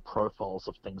match the profiles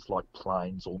of things like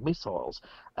planes or missiles,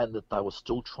 and that they were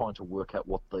still trying to work out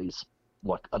what these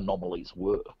anomalies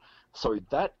were. So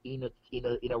that, in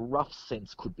a rough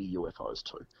sense, could be UFOs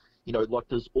too.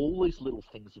 There's all these little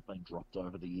things that have been dropped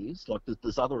over the years. Like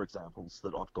there's other examples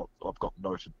that I've got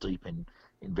noted deep in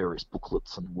various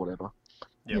booklets and whatever.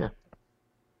 Yep. Yeah.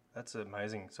 That's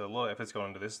amazing. So a lot of effort's gone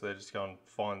into this. They're just going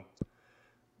to find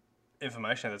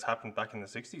information that's happened back in the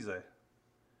 60s there.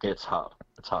 Yeah, it's hard.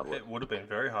 It's hard work. It would have been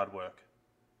very hard work.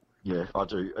 Yeah, I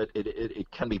do.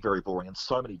 It can be very boring and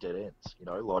so many dead ends.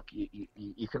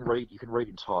 You can read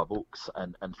entire books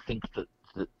and think that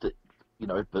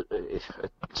but it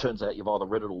turns out you've either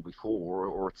read it all before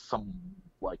or it's some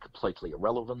way completely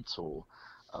irrelevant or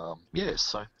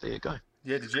so there you go.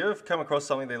 Yeah, did you ever come across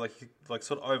something that you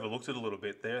sort of overlooked it a little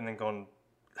bit there and then gone,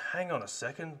 hang on a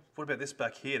second, what about this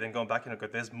back here? Then gone back and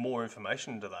got, there's more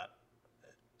information into that,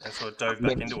 and sort of dove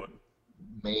back into it.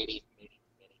 Many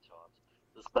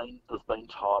times. There's been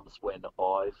times when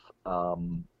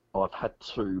I've had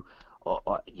to,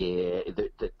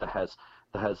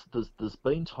 there's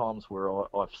been times where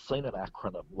I've seen an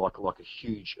acronym like a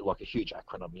huge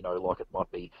acronym, like it might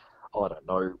be, I don't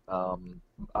know,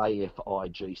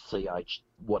 AFIGCH,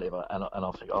 whatever, and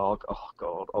I think, oh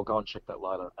God, I'll go and check that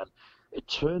later. And it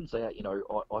turns out,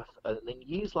 and then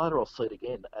years later I'll see it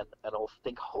again, and I'll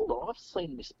think, hold on, I've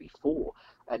seen this before.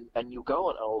 And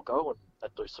I'll go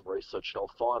and do some research, and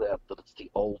I'll find out that it's the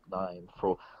old name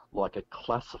for like a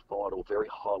classified or very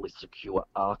highly secure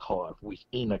archive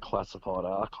within a classified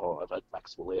archive at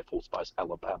Maxwell Air Force Base,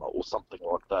 Alabama, or something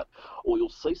like that. Or you'll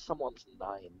see someone's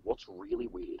name. What's really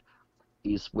weird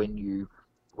is when you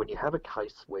have a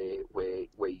case where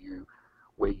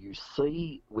you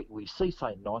see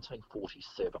say in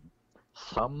 1947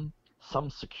 some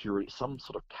security, some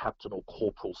sort of captain or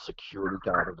corporal security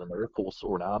guard at an Air Force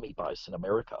or an Army base in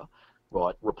America,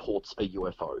 right, reports a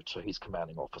UFO to his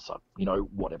commanding officer,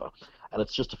 whatever. And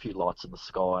it's just a few lights in the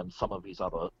sky, and some of his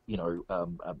other,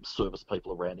 service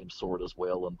people around him saw it as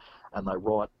well, and they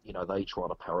write, they each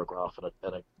write a paragraph,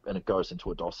 and it goes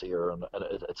into a dossier, and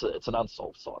it's an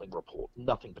unsolved sighting report,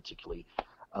 nothing particularly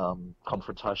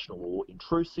confrontational or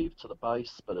intrusive to the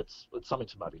base, but it's something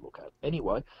to maybe look at.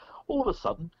 Anyway, all of a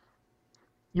sudden,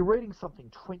 you're reading something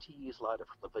 20 years later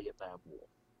from the Vietnam War.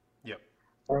 Yep.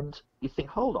 And you think,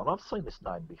 hold on, I've seen this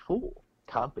name before.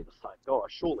 Can't be the same guy,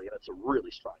 surely, and it's a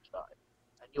really strange name.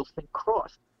 And you'll think,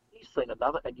 Christ, he's seen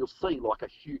another, and you'll see like a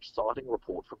huge sighting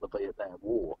report from the Vietnam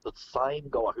War. The same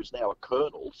guy who's now a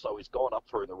colonel, so he's gone up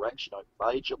through the ranks,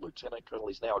 major, lieutenant colonel,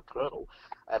 he's now a colonel,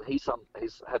 and he's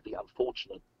had the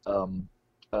unfortunate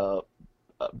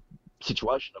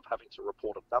situation of having to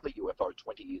report another UFO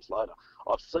 20 years later.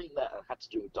 I've seen that and had to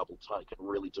do a double take and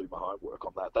really do my homework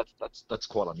on that. That's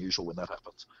quite unusual when that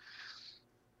happens.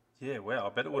 Yeah, wow, I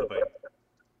bet it would have been.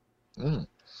 Mm.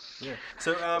 Yeah.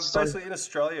 So basically in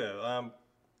Australia,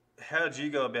 how did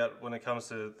you go about when it comes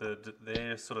to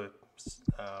their sort of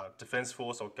defence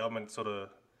force or government sort of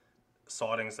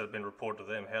sightings that have been reported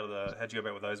to them? How'd you go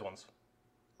about with those ones?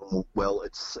 Well,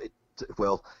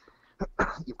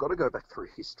 you've got to go back through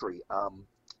history.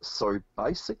 So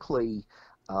basically,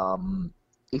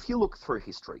 if you look through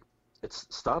history, it's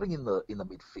starting in the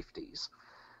mid-50s.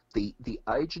 The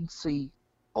agency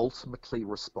ultimately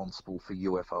responsible for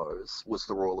UFOs was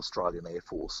the Royal Australian Air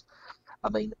Force. I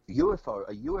mean, a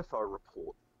UFO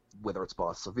report, whether it's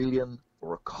by a civilian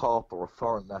or a cop or a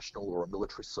foreign national or a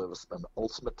military serviceman,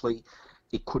 ultimately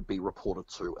it could be reported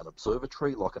to an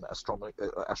observatory, like an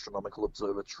astronomical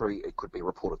observatory. It could be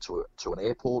reported to an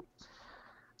airport,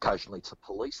 occasionally to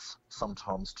police,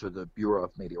 sometimes to the Bureau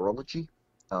of Meteorology,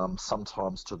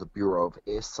 sometimes to the Bureau of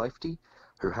Air Safety,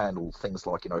 who handle things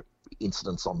like,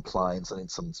 incidents on planes and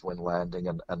incidents when landing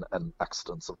and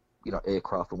accidents of,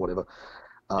 aircraft or whatever.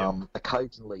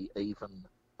 Occasionally even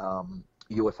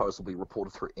UFOs will be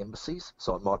reported through embassies.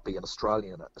 So it might be an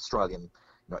Australian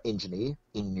engineer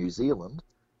in New Zealand.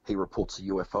 He reports a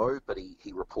UFO, but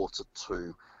he reports it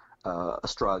to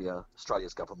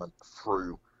Australia's government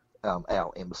through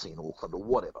our embassy in Auckland or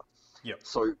whatever. Yep.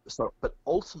 But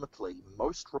ultimately,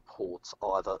 most reports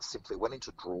either simply went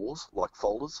into drawers, like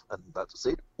folders, and that's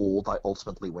it, or they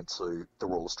ultimately went to the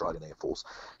Royal Australian Air Force.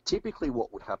 Typically,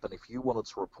 what would happen if you wanted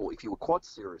to report, if you were quite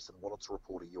serious and wanted to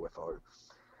report a UFO,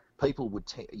 people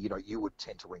would, you would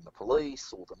tend to ring the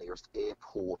police or the nearest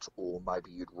airport, or maybe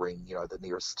you'd ring, the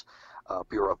nearest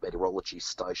Bureau of Meteorology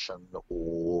station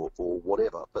or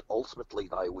whatever. But ultimately,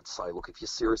 they would say, look, if you're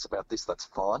serious about this, that's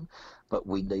fine, but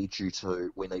we need you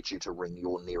to ring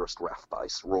your nearest RAF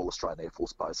base, Royal Australian Air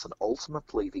Force Base, and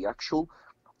ultimately the actual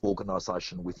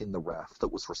organisation within the RAF that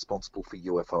was responsible for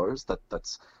UFOs,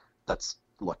 that's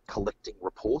like collecting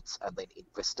reports and then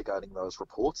investigating those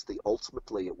reports. The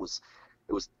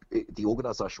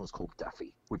organisation was called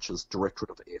DAFI, which is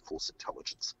Directorate of Air Force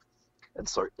Intelligence. And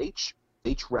so each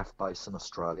RAF base in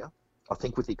Australia, I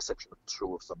think with the exception of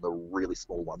two of them, the really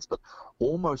small ones, but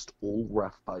almost all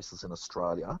RAF bases in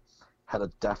Australia had a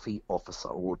DAFI officer,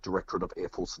 or Directorate of Air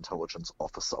Force Intelligence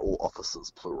officer, or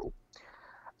officers plural.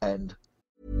 And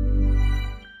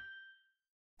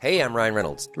Hey, I'm Ryan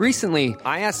Reynolds. Recently,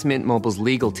 I asked Mint Mobile's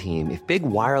legal team if big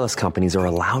wireless companies are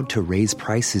allowed to raise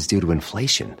prices due to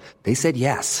inflation. They said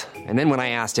yes. And then when I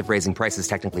asked if raising prices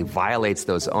technically violates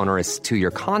those onerous 2-year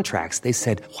contracts, they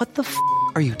said, "What the f***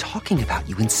 are you talking about,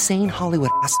 you insane Hollywood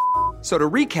ass?" So to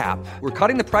recap, we're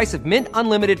cutting the price of Mint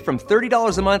Unlimited from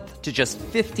 $30 a month to just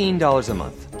 $15 a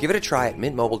month. Give it a try at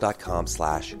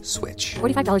mintmobile.com/switch.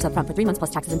 $45 up front for 3 months plus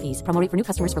taxes and fees. Promo rate for new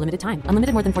customers for limited time.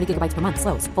 Unlimited more than 40 gigabytes per month.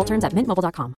 Slows full terms at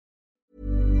mintmobile.com.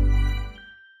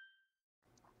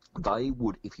 They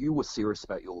would, if you were serious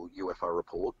about your UFO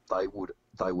report, they would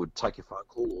take your phone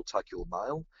call or take your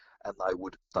mail, and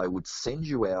they would send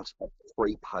you out a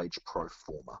 3-page pro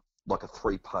forma, like a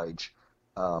 3-page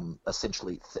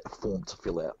essentially form to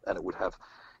fill out, and it would have,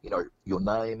 your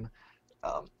name,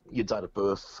 your date of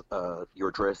birth, your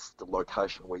address, the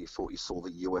location where you thought you saw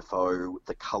the UFO,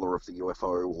 the color of the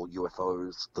UFO or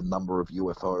UFOs, the number of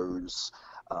UFOs,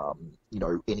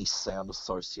 any sound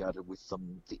associated with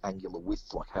them, the angular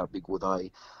width, like how big were they,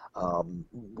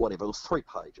 whatever. It was 3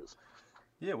 pages.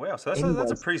 Yeah, wow. So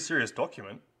that's a pretty serious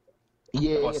document.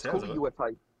 Yeah, it's called a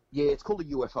UFO. Yeah, it's called a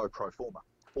UFO pro forma.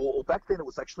 Or back then it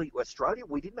was actually Australia.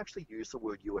 We didn't actually use the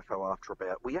word UFO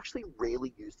we actually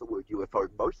rarely used the word UFO.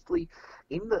 Mostly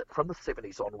from the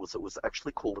 70s onwards, it was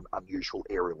actually called an unusual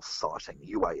aerial sighting,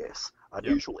 UAS,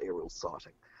 unusual aerial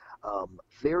sighting.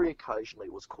 Very occasionally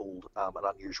it was called an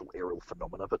unusual aerial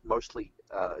phenomena, but mostly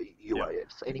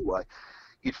UAS. Yep. Anyway,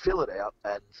 you'd fill it out,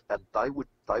 and they would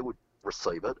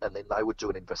receive it, and then they would do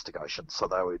an investigation. So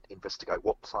they would investigate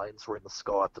what planes were in the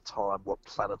sky at the time, what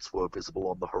planets were visible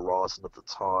on the horizon at the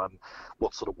time,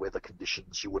 what sort of weather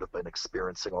conditions you would have been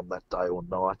experiencing on that day or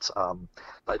night.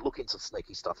 They'd look into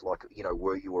sneaky stuff like,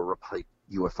 were you a repeat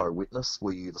UFO witness?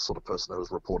 Were you the sort of person who was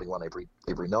reporting one every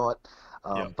night?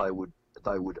 Yep. They would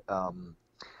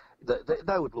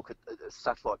look at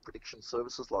satellite prediction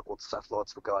services, like what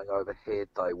satellites were going overhead.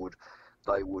 They would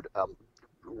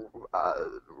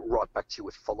write back to you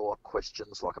with follow-up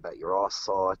questions, like about your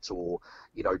eyesight, or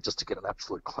just to get an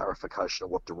absolute clarification of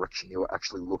what direction you were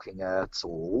actually looking at,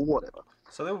 or whatever.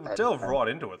 So they would delve right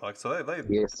into it, like so they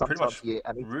pretty much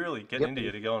really get into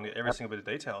you to go into every single bit of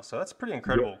detail. So that's pretty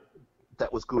incredible. Yeah.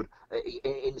 That was good.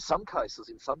 In some cases,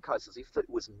 if it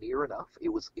was near enough,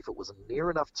 if it was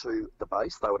near enough to the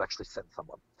base, they would actually send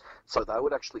someone. So they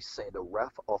would actually send a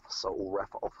RAF officer, or RAF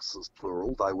officers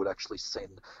plural. They would actually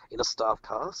send in a staff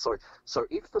car. So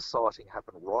if the sighting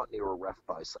happened right near a RAF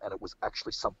base, and it was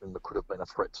actually something that could have been a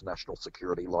threat to national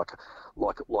security, like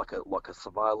a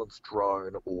surveillance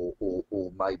drone,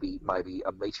 or maybe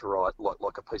a meteorite,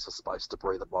 like a piece of space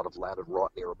debris that might have landed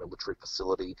right near a military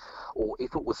facility, or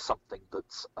if it was something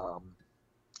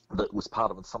that was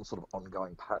part of some sort of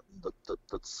ongoing pattern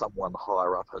that someone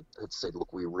higher up had said,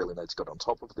 look, we really need to get on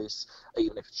top of this,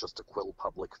 even if it's just to quell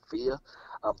public fear,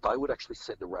 they would actually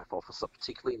send a RAF officer,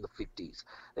 particularly in the 50s.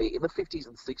 In the 50s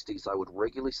and 60s, they would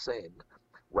regularly send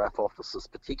RAF officers,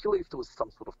 particularly if there was some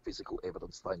sort of physical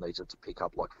evidence they needed to pick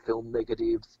up, like film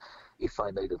negatives, if they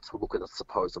needed to look at a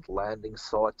supposed landing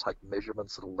site, take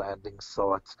measurements at a landing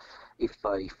site, if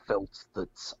they felt that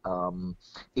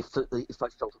if they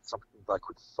felt it's something they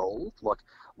could solve, like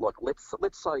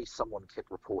let's say someone kept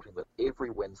reporting that every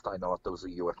Wednesday night there was a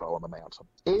UFO on the mountain.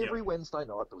 Every Wednesday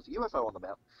night there was a UFO on the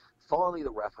mountain. Finally,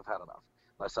 the RAF have had enough.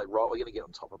 They say, right, we're going to get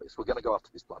on top of this. We're going to go up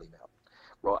to this bloody mountain.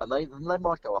 Right, and they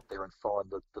might go up there and find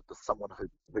that there's someone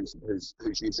who's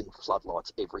using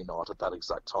floodlights every night at that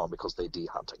exact time because they're deer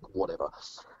hunting, whatever.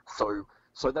 So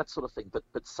that sort of thing. But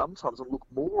sometimes, and look,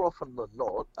 more often than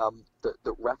not,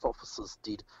 the RAF officers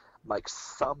did make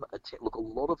some attempt. Look, a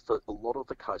lot of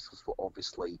the cases were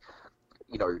obviously,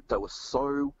 they were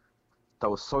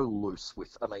so loose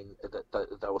with,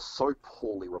 they were so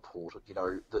poorly reported,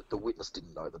 that the witness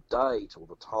didn't know the date or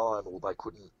the time, or they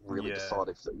couldn't really decide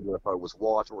if the UFO was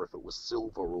white or if it was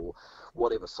silver or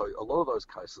whatever. So a lot of those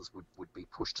cases would be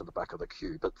pushed to the back of the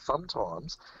queue. But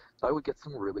sometimes they would get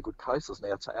some really good cases.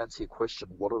 Now, to answer your question,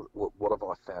 what have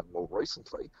I found more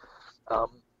recently?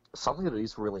 Something that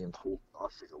is really important, I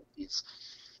feel, is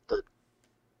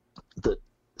that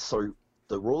so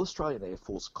the Royal Australian Air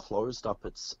Force closed up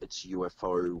its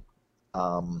UFO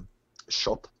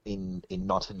shop in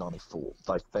 1994.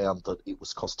 They found that it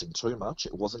was costing too much.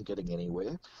 It wasn't getting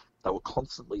anywhere. They were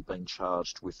constantly being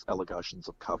charged with allegations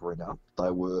of covering up.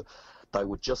 They were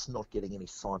just not getting any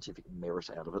scientific merit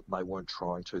out of it, and they weren't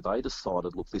trying to. They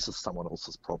decided, look, this is someone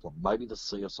else's problem. Maybe the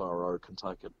CSIRO can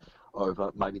take it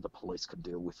over. Maybe the police can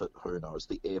deal with it. Who knows?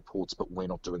 The airports, but we're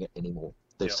not doing it anymore.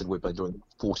 They've said we've been doing it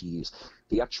for 40 years.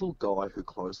 The actual guy who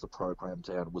closed the program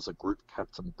down was a Group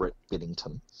Captain Brett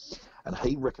Bennington, and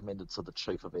he recommended to the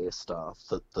Chief of Air Staff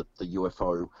that the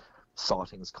UFO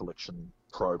sightings collection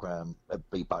program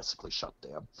be basically shut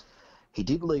down. He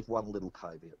did leave one little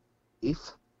caveat. If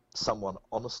someone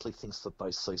honestly thinks that they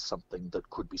see something that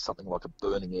could be something like a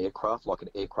burning aircraft, like an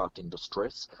aircraft in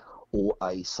distress, or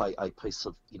a piece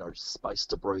of space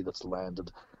debris that's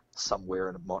landed somewhere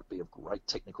and it might be of great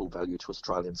technical value to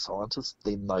Australian scientists,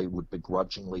 then they would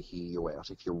begrudgingly hear you out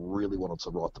if you really wanted to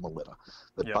write them a letter.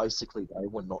 But basically, they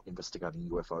were not investigating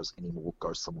UFOs anymore.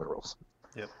 Go somewhere else.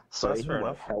 Yep. So that's anyway, fair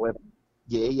enough. however,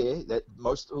 that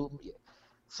most of them,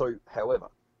 So, however,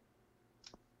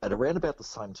 at around about the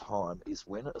same time is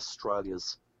when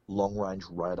Australia's long-range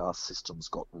radar systems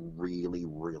got really,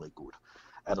 really good.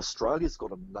 And Australia's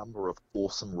got a number of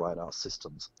awesome radar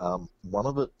systems. One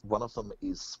of them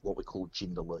is what we call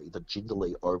JINDALI, the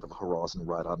JINDALI Over the Horizon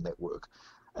Radar Network,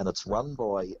 and it's run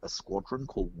by a squadron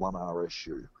called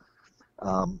 1RSU.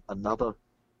 Another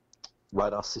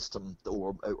radar system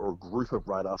or a group of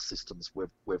radar systems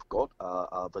we've got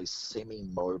are these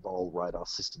semi-mobile radar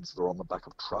systems that are on the back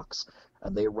of trucks,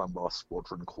 and they're run by a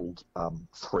squadron called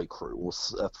 3 Crew, or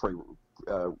 3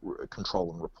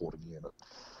 Control and Reporting Unit.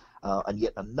 And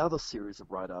yet another series of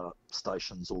radar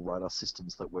stations or radar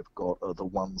systems that we've got are the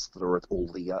ones that are at all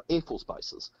the Air Force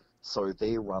bases. So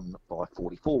they're run by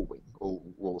 44 Wing, or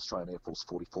Royal Australian Air Force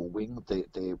 44 Wing.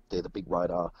 They're the big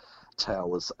radar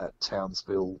towers at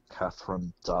Townsville,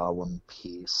 Katherine, Darwin,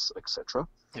 Pearce, etc.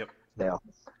 Yep. Now,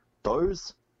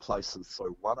 those places,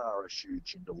 so 1RSU,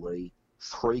 JINDALI,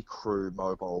 3 Crew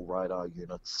mobile radar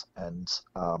units, and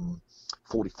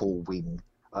 44 Wing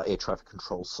air traffic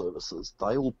control services,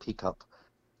 they all pick up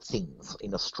things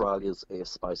in Australia's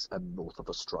airspace and north of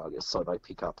Australia. So they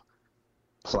pick up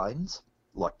planes,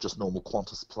 like just normal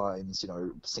Qantas planes,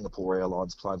 Singapore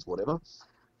Airlines planes, whatever.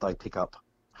 They pick up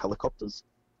helicopters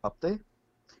up there.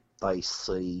 They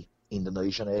see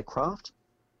Indonesian aircraft.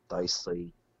 They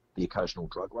see the occasional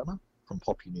drug runner from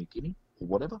Papua New Guinea or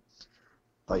whatever.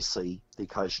 They see the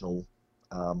occasional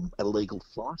illegal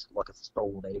flight, like a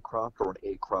stolen aircraft or an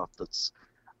aircraft that's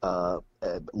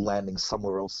landing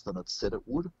somewhere else than it said it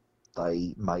would.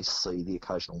 They may see the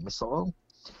occasional missile.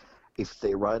 If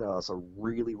their radars are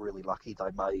really, really lucky,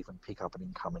 they may even pick up an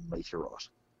incoming meteorite.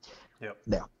 Yep.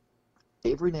 Now,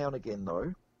 every now and again,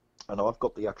 though, and I've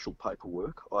got the actual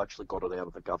paperwork, I actually got it out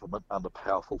of the government under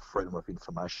powerful Freedom of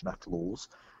Information Act laws,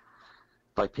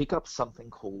 they pick up something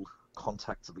called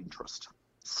contacts of interest,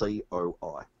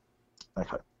 COI.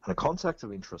 Okay, and a contact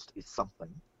of interest is something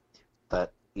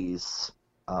that is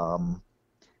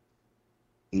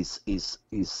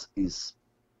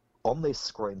on their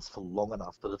screens for long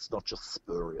enough that it's not just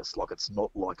spurious. Like, it's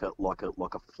not like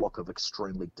a flock of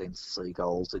extremely dense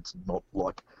seagulls. It's not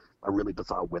like a really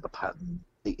bizarre weather pattern.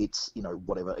 It's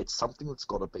whatever. It's something that's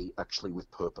got to be actually with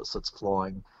purpose. It's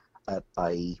flying at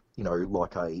a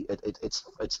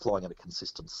it's flying at a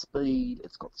consistent speed.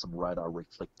 It's got some radar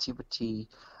reflectivity.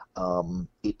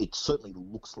 It certainly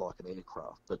looks like an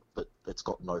aircraft, but it's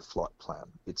got no flight plan.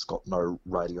 It's got no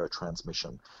radio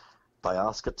transmission. They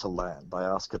ask it to land.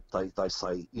 They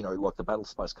say, like the battle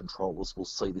space controllers will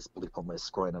see this blip on their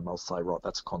screen and they'll say, right,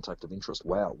 that's a contact of interest.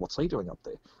 Wow, what's he doing up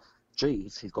there?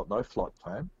 Geez, he's got no flight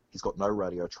plan. He's got no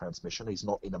radio transmission. He's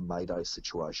not in a Mayday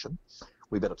situation.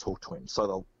 We better talk to him.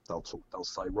 So they'll talk. They'll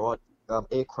say, right,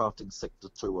 aircraft in sector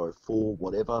 204,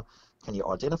 whatever. Can you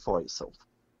identify yourself?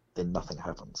 Then nothing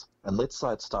happens. And let's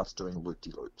say it starts doing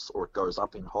loop-de-loops, or it goes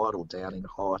up in height or down in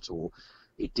height, or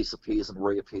it disappears and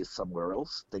reappears somewhere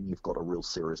else, then you've got a real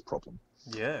serious problem.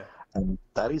 Yeah. And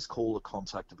that is called a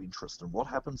contact of interest. And what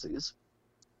happens is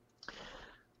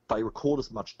they record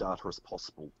as much data as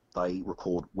possible. They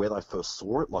record where they first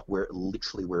saw it, like where it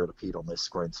appeared on their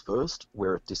screens first,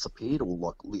 where it disappeared, or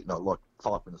like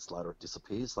 5 minutes later it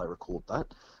disappears. They record that.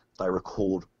 They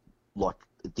record like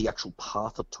the actual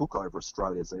path it took over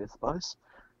Australia's airspace.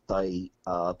 They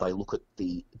look at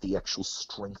the actual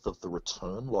strength of the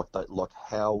return, like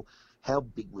how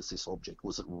big was this object?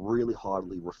 Was it really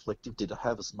highly reflective? Did it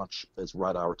have as much as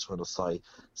radar return as say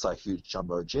a huge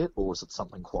jumbo jet, or was it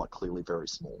something quite clearly very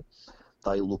small?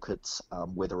 They look at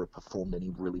whether it performed any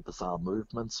really bizarre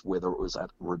movements, whether it was at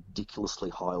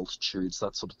ridiculously high altitudes,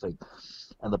 that sort of thing.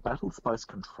 And the battle space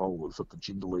controllers at the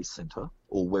Jindalee Centre,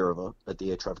 or wherever, at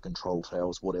the air traffic control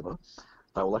towers, whatever,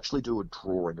 they will actually do a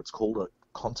drawing. It's called a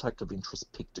contact of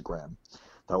interest pictogram.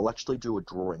 They will actually do a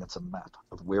drawing. It's a map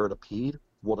of where it appeared,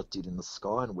 what it did in the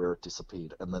sky, and where it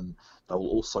disappeared. And then they will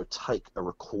also take a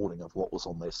recording of what was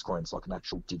on their screens, like an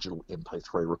actual digital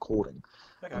MP3 recording.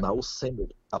 Okay. And they will send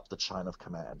it up the chain of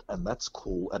command. And that's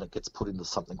cool. And it gets put into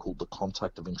something called the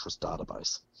contact of interest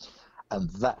database. And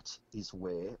that is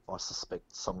where I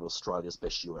suspect some of Australia's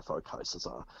best UFO cases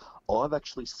are. I've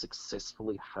actually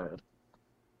successfully had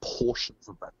portions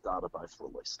of that database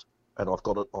released. And I've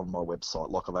got it on my website.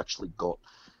 Like I've actually got,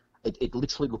 it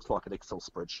literally looks like an Excel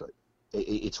spreadsheet.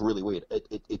 It's really weird.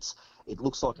 It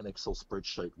looks like an Excel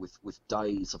spreadsheet with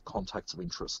days of contacts of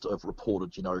interest. I've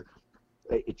reported,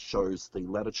 it shows the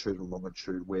latitude and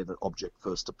longitude where the object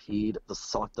first appeared, the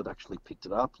site that actually picked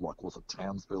it up, like was it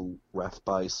Townsville RAF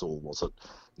base, or was it,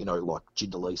 like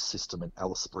Jindalee system in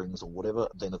Alice Springs or whatever.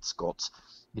 Then it's got,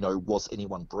 was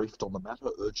anyone briefed on the matter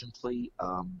urgently,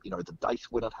 the date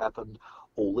when it happened,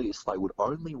 all this. They would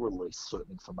only release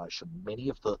certain information. Many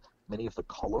of the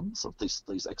columns of these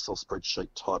Excel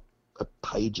spreadsheet type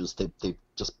pages, they've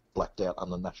just blacked out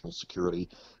under national security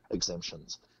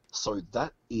exemptions. So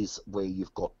that is where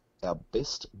you've got our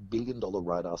best billion-dollar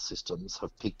radar systems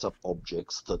have picked up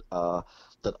objects that are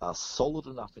solid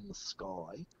enough in the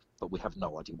sky, but we have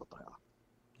no idea what they are.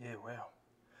 Yeah, wow.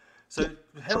 So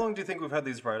how long do you think we've had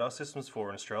these radar systems for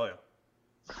in Australia?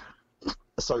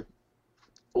 So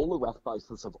all the RAF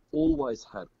bases have always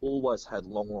had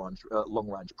long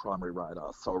range primary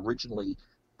radar. So originally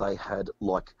they had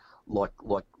right back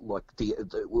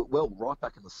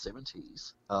in the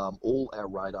 70s, all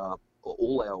our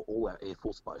Air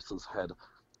Force bases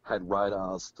had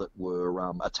radars that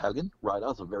were Italian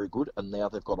radars, are very good, and now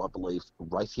they've got, I believe,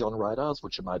 Raytheon radars,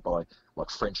 which are made by like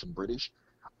French and British.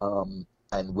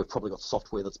 And we've probably got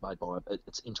software that's made by,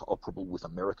 it's interoperable with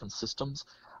American systems.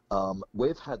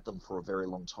 We've had them for a very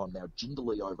long time now.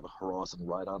 Jindalee Over the Horizon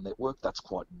radar network, that's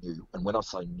quite new. And when I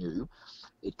say new,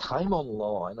 it came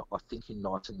online, I think, in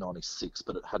 1996,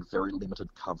 but it had very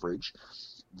limited coverage.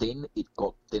 Then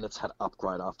it's had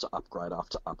upgrade after upgrade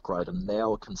after upgrade, and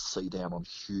now it can see down on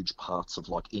huge parts of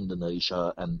like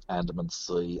Indonesia and Andaman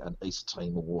Sea and East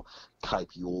Timor,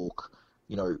 Cape York,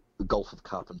 Gulf of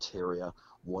Carpentaria,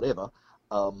 whatever.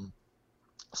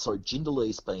 So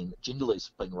Jindalee's been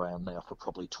around now for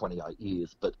probably 28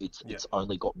 years, but it's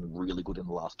only gotten really good in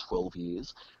the last 12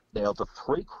 years. Now, the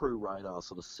 3 crew radars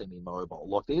that are semi-mobile,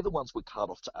 like they're the ones we cut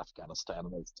off to Afghanistan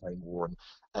and East Timor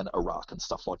and Iraq and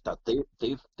stuff like that.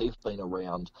 They've been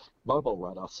around. Mobile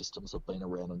radar systems have been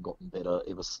around and gotten better.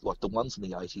 Like the ones in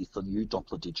the 80s, the new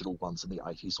Doppler digital ones in the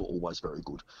 80s were always very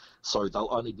good. So they'll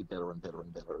only be better and better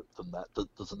and better than that.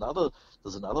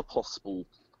 There's another possible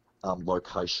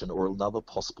location or another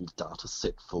possible data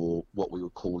set for what we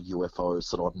would call UFOs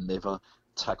that I've never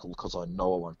tackled because I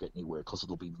know I won't get anywhere because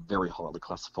it'll be very highly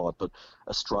classified. But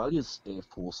Australia's Air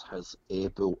Force has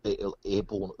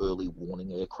airborne early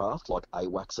warning aircraft, like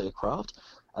AWACS aircraft,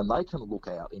 and they can look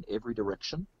out in every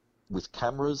direction with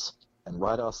cameras and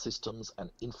radar systems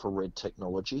and infrared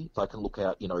technology. They can look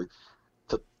out,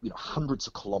 for hundreds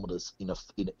of kilometres in a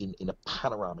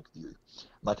panoramic view. And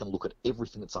they can look at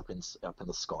everything that's up in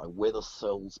the sky: weather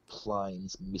cells,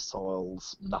 planes,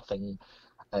 missiles, nothing,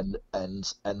 and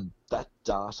that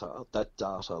data,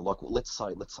 like let's say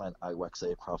an AWACS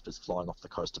aircraft is flying off the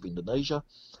coast of Indonesia,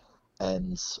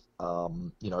 and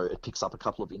it picks up a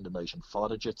couple of Indonesian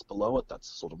fighter jets below it. That's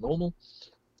sort of normal.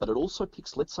 But it also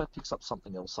picks up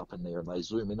something else up in there, and they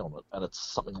zoom in on it, and it's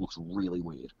something that looks really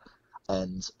weird.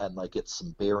 And they get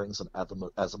some bearings and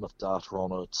azimuth data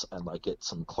on it, and they get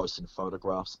some close-in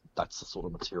photographs. That's the sort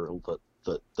of material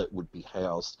that would be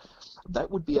housed.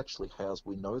 That would be actually housed.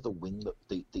 We know the wing that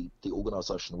the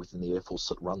organisation within the Air Force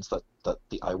that runs the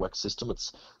AWACS system.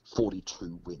 It's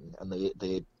 42 wing, and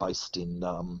they're based in.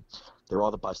 They're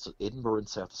either based at Edinburgh in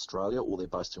South Australia or they're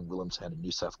based in Willemtown in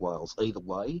New South Wales. Either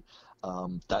way,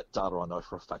 that data I know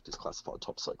for a fact is classified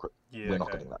top secret. Yeah, We're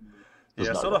not getting that.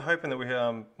 Yeah, sort of hoping that we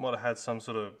might have had some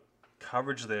sort of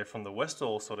coverage there from the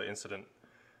Westall sort of incident.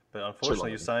 But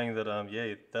unfortunately, you're saying that,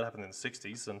 that happened in the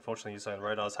 60s. Unfortunately, you're saying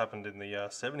radars happened in the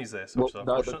 70s there, which is unfortunate.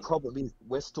 No, the problem is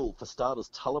Westall, for starters,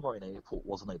 Tullamarine Airport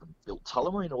wasn't even built.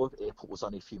 Tullamarine Airport was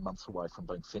only a few months away from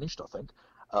being finished, I think.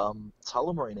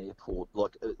 Tullamarine Airport,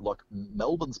 like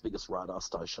Melbourne's biggest radar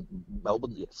station,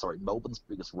 Melbourne's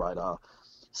biggest radar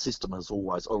system has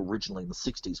always, originally in the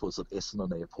 60s, was at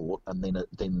Essendon Airport, and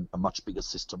then a much bigger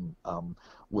system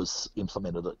was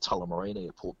implemented at Tullamarine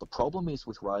Airport. The problem is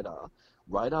with radar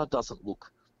doesn't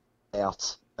look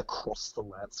out across the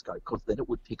landscape, because then it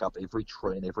would pick up every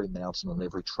tree and every mountain and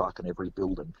every truck and every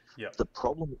building. Yep. The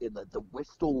problem in the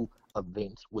Westall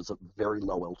event was at very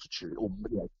low altitude, or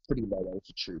pretty low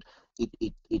altitude.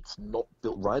 It's not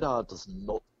built. Radar does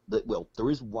not. Well, there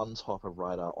is one type of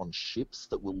radar on ships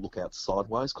that will look out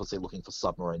sideways because they're looking for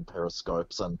submarine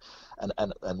periscopes and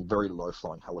very low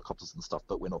flying helicopters and stuff,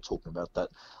 but we're not talking about that.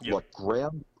 Yep. Like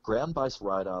ground-based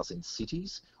radars in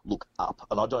cities look up,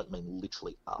 and I don't mean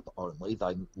literally up only.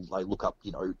 They look up,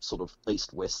 sort of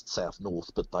east, west, south, north,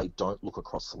 but they don't look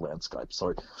across the landscape.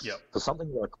 So yep. For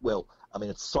something like,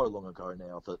 it's so long ago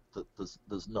now that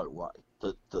there's no way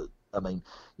that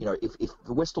if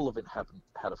the Westall event had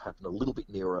happened a little bit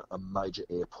nearer a major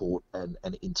airport and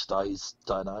in today's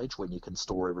day and age when you can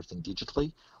store everything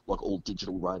digitally, like all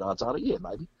digital radar data, yeah,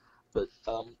 maybe. But,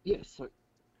 so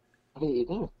there you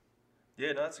go.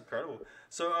 Yeah, no, that's incredible.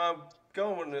 So,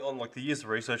 going on like the years of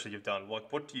research that you've done,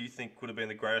 like what do you think would have been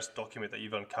the greatest document that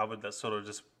you've uncovered that sort of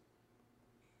just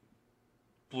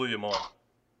blew your mind?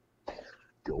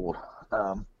 God.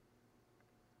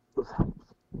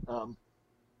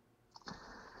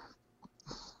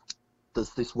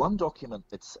 There's this one document,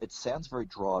 it sounds very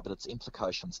dry, but its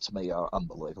implications to me are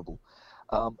unbelievable.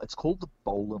 It's called the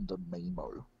Bolander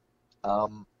Memo.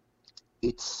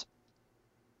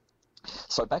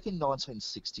 So back in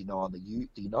 1969, the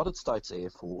United States Air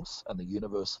Force and the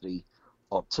University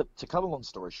of, to cut a long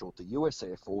story short, the US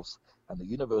Air Force and the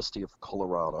University of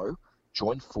Colorado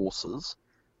joined forces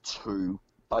to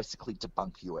basically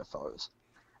debunk UFOs.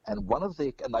 And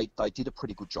they did a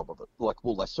pretty good job of it.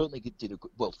 They certainly did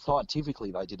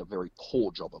scientifically they did a very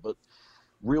poor job of it.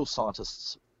 Real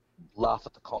scientists laugh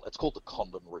at it's called the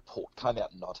Condon Report, came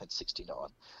out in 1969.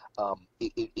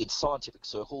 In scientific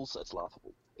circles, it's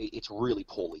laughable. It's really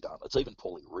poorly done. It's even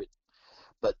poorly written.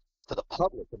 But for the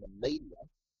public and the media,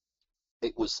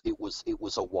 it was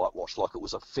a whitewash. Like, it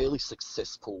was a fairly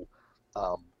successful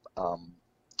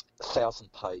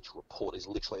 1,000-page report. Is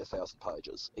literally 1,000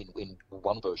 pages. In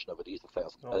one version of it is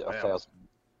 1,000. Oh, wow. 1,000.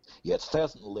 Yeah, it's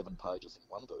 1,011 pages in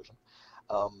one version.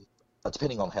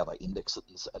 Depending on how they index it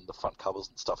and the front covers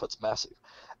and stuff, it's massive.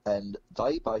 And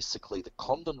they basically, the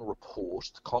Condon Report,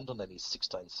 Condon and his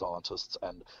 16 scientists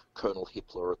and Colonel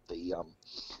Hippler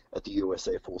at the US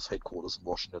Air Force headquarters in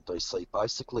Washington, D.C.,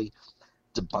 basically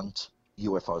debunked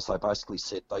UFOs. They basically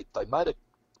said, they made a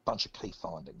bunch of key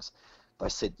findings. They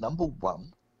said, number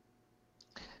one,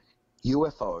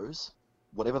 UFOs,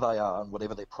 whatever they are and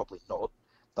whatever they're probably not,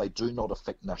 they do not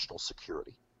affect national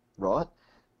security, right?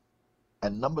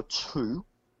 And number two,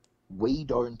 we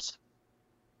don't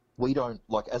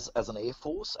like as an Air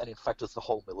Force, and in fact as the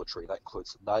whole military, that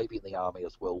includes the Navy and the Army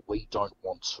as well, we don't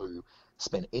want to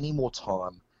spend any more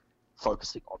time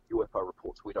focusing on UFO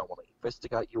reports. We don't want to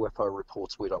investigate UFO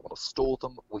reports. We don't want to store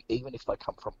them, even if they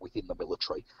come from within the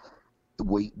military.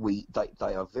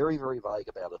 They are very, very vague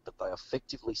about it, but they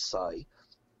effectively say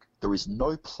there is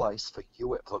no place for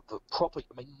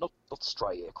not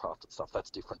stray aircraft and stuff, that's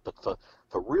different, but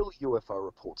for real UFO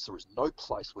reports, there is no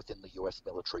place within the US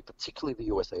military, particularly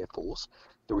the US Air Force.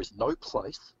 There is no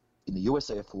place in the US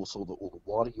Air Force or the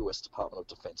wider US Department of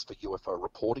Defense for UFO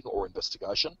reporting or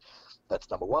investigation. That's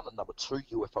number one. And number two,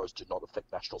 UFOs do not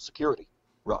affect national security.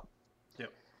 Right.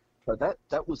 Yep. So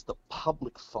that was the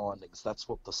public findings. That's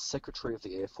what the Secretary of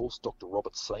the Air Force, Dr.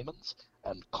 Robert Siemens,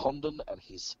 and Condon and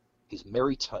his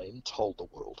merry team told the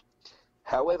world.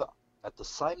 However, at the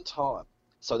same time,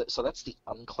 so that's the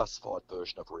unclassified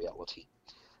version of reality.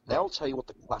 Now I'll tell you what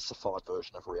the classified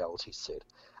version of reality said.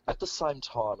 At the same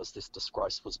time as this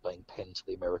disgrace was being penned to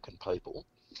the American people,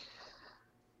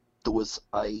 there was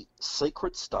a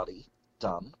secret study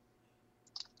done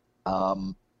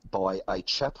by a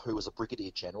chap who was a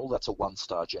brigadier general. That's a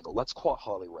one-star general. That's quite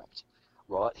highly ranked,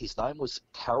 right? His name was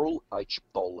Carroll H.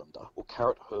 Bolander, or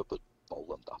Carrot Herbert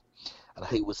Bolander, and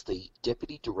he was the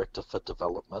Deputy Director for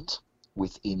Development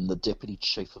within the Deputy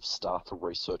Chief of Staff for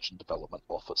Research and Development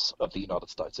Office of the United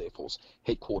States Air Force,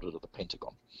 headquartered at the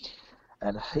Pentagon.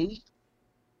 And he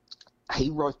he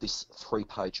wrote this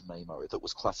 3-page memo that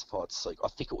was classified secret. I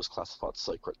think it was classified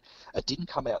secret. It didn't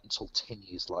come out until 10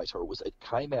 years later. It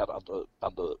came out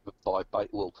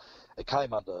it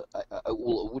came under. It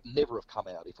would never have come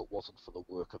out if it wasn't for the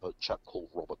work of a chap called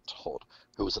Robert Todd,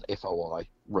 who is an FOI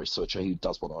researcher. He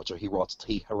does what I do. He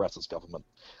harasses government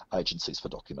agencies for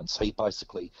documents. He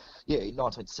basically, in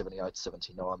 1978,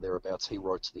 79, thereabouts, he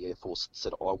wrote to the Air Force and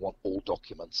said, "I want all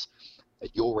documents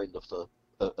at your end of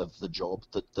the job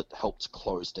that helped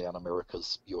close down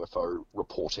America's UFO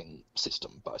reporting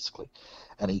system, basically."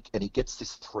 And he gets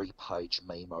this 3-page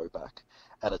memo back,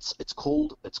 and it's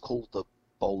called the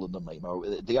Bolander memo.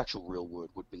 The actual real word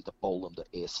would be the Bolander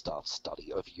Air Staff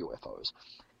Study of UFOs.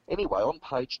 Anyway, on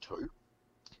page 2,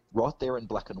 right there in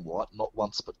black and white, not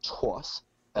once but twice,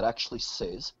 it actually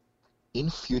says,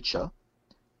 in future,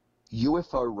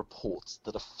 UFO reports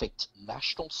that affect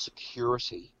national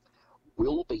security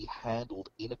will be handled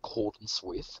in accordance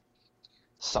with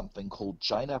something called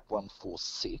JNAP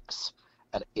 146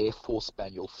 and Air Force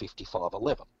Manual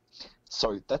 5511.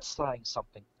 So that's saying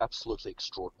something absolutely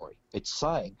extraordinary. It's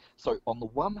saying, so on the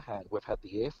one hand, we've had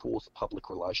the Air Force public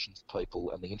relations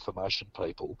people and the information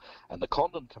people and the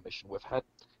Condon Commission, we've had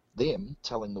them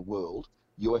telling the world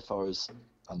UFOs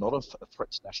are not a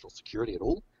threat to national security at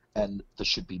all, and there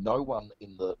should be no one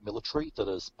in the military that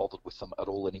is bothered with them at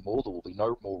all anymore. There will be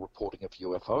no more reporting of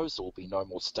UFOs. There will be no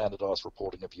more standardized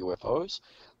reporting of UFOs,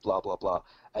 blah, blah, blah.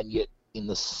 And yet, in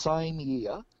the same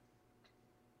year,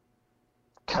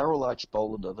 Carol H.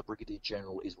 Bolander, the Brigadier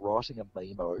General, is writing a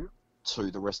memo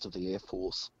to the rest of the Air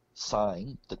Force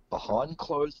saying that behind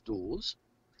closed doors,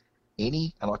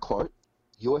 any, and I quote,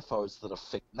 UFOs that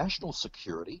affect national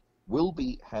security will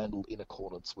be handled in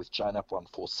accordance with JNAP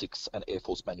 146 and Air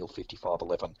Force Manual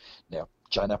 5511. Now,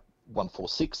 JNAP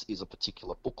 146 is a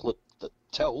particular booklet that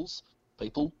tells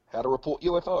people how to report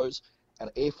UFOs, and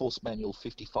Air Force Manual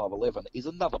 5511 is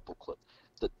another booklet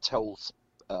that tells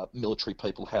military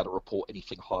people how to report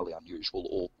anything highly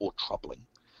unusual or troubling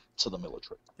to the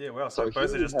military. Yeah, wow. So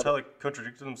both are just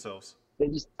contradicting themselves.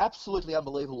 It is absolutely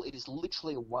unbelievable. It is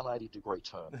literally a 180-degree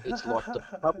turn. It's like the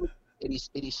public.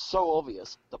 It is so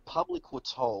obvious. The public were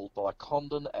told by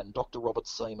Condon and Dr. Robert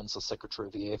Siemens, the Secretary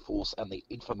of the Air Force, and the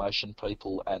information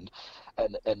people, and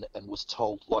was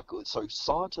told, like, so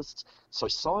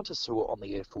scientists who were on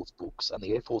the Air Force books and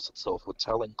the Air Force itself were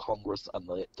telling Congress and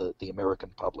the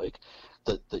American public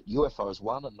that UFOs,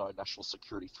 one, are no national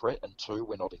security threat, and two,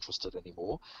 we're not interested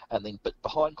anymore. And then, but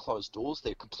behind closed doors,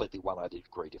 they're completely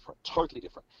 180-degree different, totally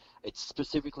different. It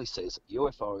specifically says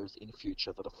UFOs in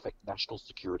future that affect national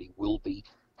security will be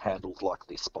handled like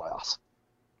this by us.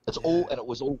 It's all, and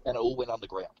it all went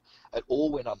underground. It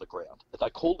all went underground. They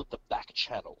called it the back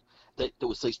channel. There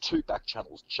was these two back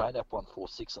channels, JNAP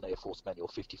 146 and Air Force Manual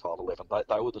 5511.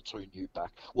 They were the two new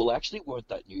back. Well, actually weren't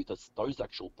that new. Those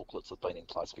actual booklets have been in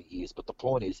place for years. But the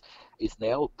point is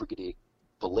now Brigadier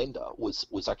Bolander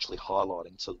was actually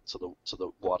highlighting to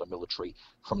the wider military,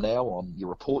 from now on, you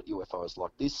report UFOs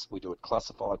like this, we do it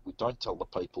classified, we don't tell the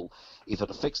people. If it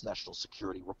affects national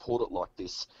security, report it like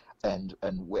this, and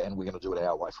we're going to do it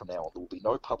our way from now on. There will be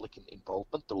no public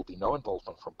involvement, there will be no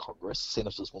involvement from Congress,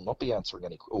 senators will not be answering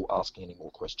or asking any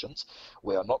more questions,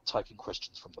 we are not taking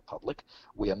questions from the public,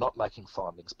 we are not making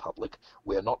findings public,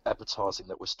 we are not advertising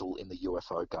that we're still in the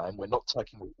UFO game, we're not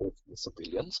taking reports from the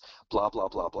civilians, blah, blah,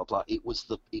 blah, blah, blah. It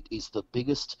is the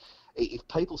biggest. If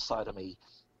people say to me,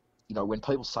 when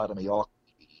people say to me, oh,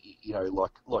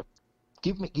 like,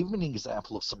 give me an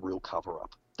example of some real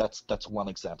cover-up. That's one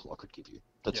example I could give you.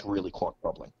 That's really quite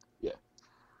troubling. Yeah.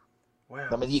 Wow.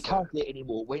 I mean, you can't get any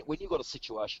more. When you've got a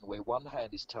situation where one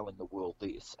hand is telling the world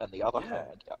this, and the other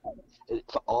hand,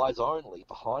 for eyes only,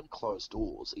 behind closed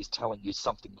doors, is telling you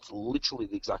something that's literally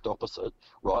the exact opposite,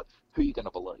 right? Who are you going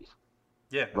to believe?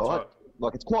 Yeah, that's right.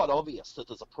 Like, it's quite obvious that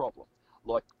there's a problem.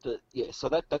 So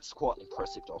that's quite an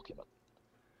impressive document.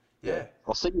 Yeah,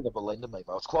 I'll send you the Bolander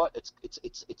memo.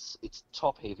 It's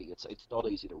top heavy. It's not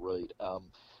easy to read.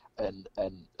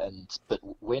 But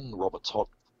when Robert Todd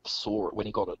saw it, when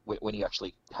he got it, when he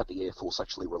actually had the Air Force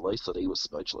actually release it, he was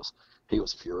speechless. He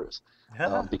was furious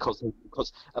because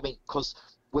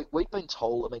we've been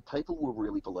told. I mean, people were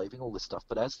really believing all this stuff,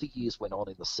 but as the years went on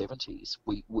in the 70s,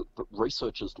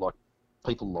 researchers like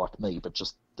people like me, but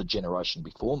just the generation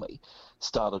before me,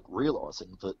 started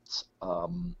realising that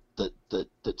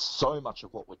that so much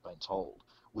of what we'd been told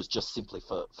was just simply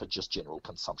for just general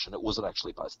consumption. It wasn't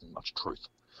actually based in much truth.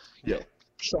 Yeah,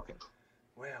 shocking.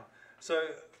 Wow. So,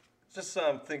 just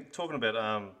talking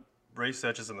about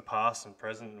researchers in the past and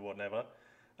present and whatever.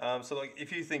 So, like,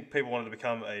 if you think people wanted to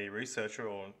become a researcher,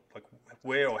 or like,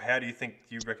 where or how do you think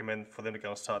you recommend for them to go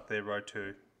and start their road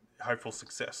to hopeful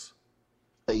success?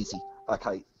 Easy.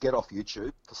 Okay, get off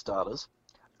YouTube for starters.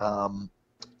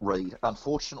 Read.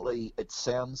 Unfortunately, it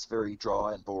sounds very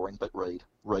dry and boring, but read.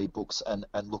 Read books and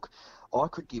look. I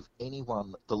could give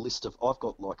anyone the list of. I've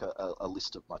got like a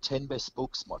list of my 10 best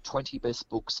books, my 20 best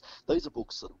books. These are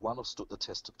books that, one, have stood the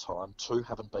test of time, two,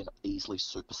 haven't been easily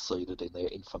superseded in their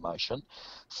information,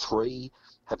 three,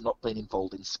 have not been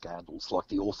involved in scandals, like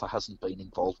the author hasn't been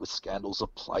involved with scandals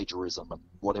of plagiarism and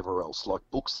whatever else, like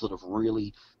books that have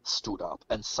really stood up.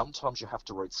 And sometimes you have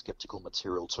to read skeptical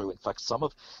material too. In fact,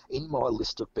 in my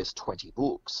list of best 20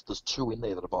 books, there's two in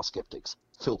there that are by skeptics.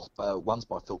 One's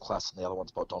by Phil Klass and the other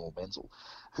one's by Donald Menzel,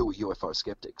 who are UFO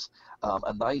skeptics,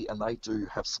 and they do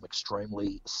have some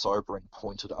extremely sobering,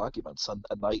 pointed arguments, and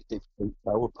they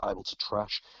were able to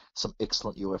trash some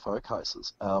excellent UFO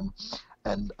cases, and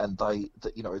they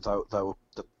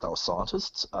were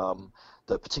scientists,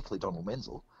 particularly Donald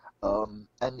Menzel.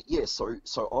 And yeah, so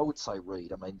I would say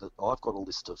read. I mean, I've got a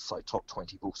list of, say, top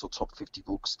 20 books or top 50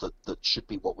 books that should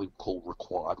be what we call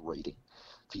required reading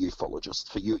for ufologists,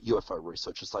 for UFO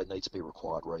researchers. They need to be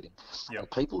required reading. Yep.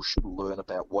 And people should learn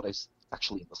about what is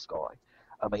actually in the sky.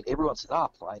 I mean, everyone says,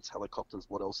 planes, helicopters,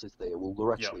 what else is there? Well,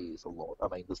 there actually is a lot. I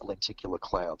mean, there's lenticular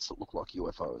clouds that look like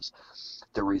UFOs.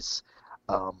 There is,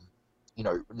 now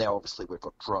obviously we've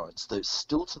got drones. There's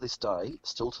still to this day,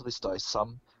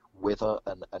 some weather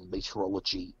and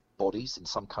meteorology bodies in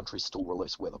some countries still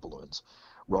release weather balloons,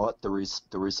 right? There is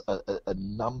a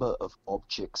number of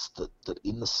objects that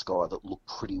in the sky that look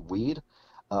pretty weird.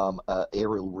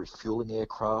 Aerial refueling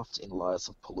aircraft in layers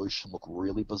of pollution look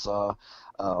really bizarre.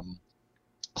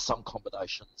 Some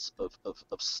combinations of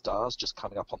stars just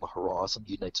coming up on the horizon.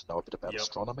 You need to know a bit about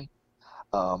astronomy.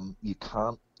 You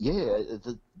can't.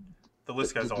 The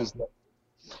list goes on.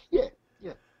 Yeah.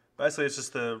 Basically, it's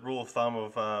just the rule of thumb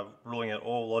of ruling out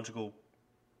all logical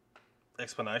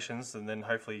explanations, and then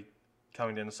hopefully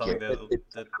coming down to something that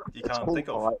you can't think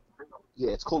of.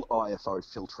 It's called IFO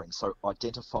filtering, so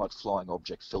identified flying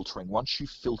object filtering. Once you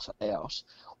filter out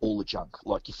all the junk,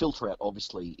 like you filter out,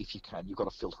 obviously, if you can, you've got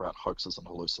to filter out hoaxes and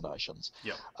hallucinations.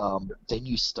 Then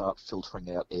you start filtering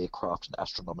out aircraft and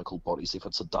astronomical bodies. If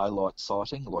it's a daylight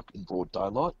sighting, like in broad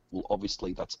daylight, well,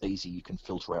 obviously that's easy. You can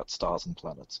filter out stars and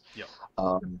planets.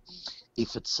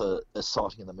 If it's a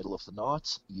sighting in the middle of the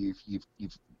night, if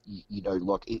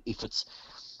it's,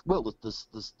 well, there's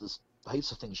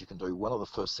heaps of things you can do. One of the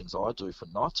first things I do for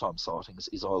nighttime sightings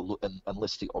is I look, and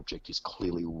unless the object is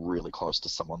clearly really close to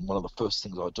someone, one of the first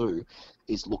things I do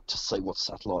is look to see what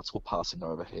satellites were passing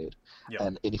overhead.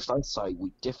 And if they say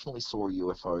we definitely saw a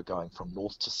UFO going from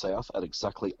north to south at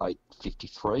exactly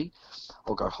 8:53,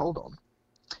 I'll go, hold on,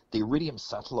 the Iridium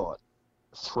Satellite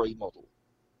 3 model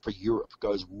for Europe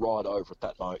goes right over at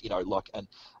that moment,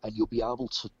 and you'll be able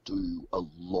to do a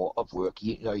lot of work.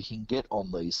 You can get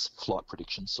on these flight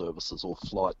prediction services or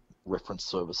flight reference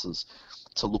services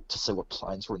to look to see what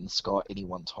planes were in the sky at any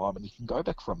one time, and you can go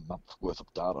back for a month worth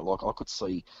of data. Like I could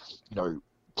see,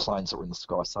 planes that were in the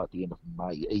sky, say at the end of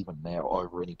May, even now,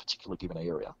 over any particular given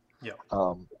area.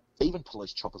 Even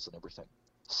police choppers and everything.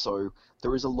 So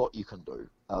there is a lot you can do.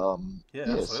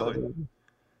 Absolutely.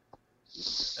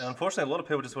 And unfortunately, a lot of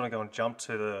people just want to go and jump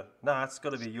to it's got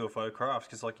to be a UFO craft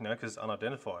because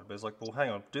unidentified. But it's like, well, hang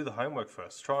on, do the homework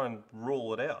first. Try and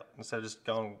rule it out instead of just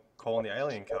going calling the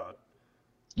alien card.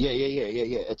 Yeah.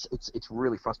 It's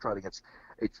really frustrating.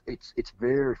 It's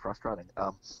very frustrating.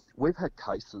 We've had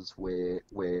cases where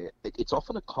it's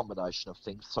often a combination of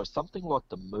things. So something like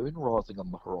the moon rising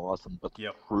on the horizon, but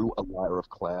through a layer of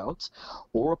clouds,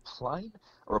 or a plane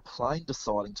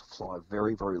deciding to fly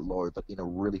very, very low, but in a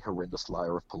really horrendous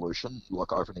layer of pollution,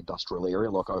 like over an industrial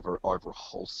area, like over a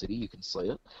whole city, you can see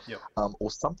it. Or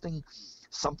something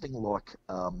like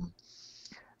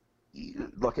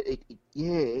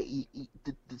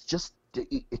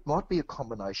it might be a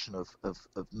combination of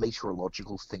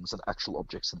meteorological things and actual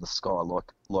objects in the sky.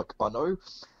 Like I know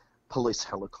police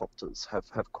helicopters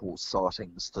have caused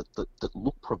sightings that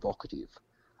look provocative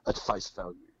at face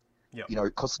value.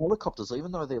 Because helicopters,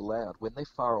 even though they're loud, when they're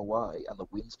far away and the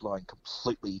wind's blowing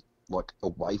completely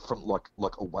away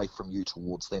from you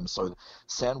towards them, so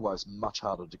sound waves much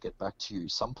harder to get back to you.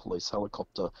 Some police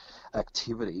helicopter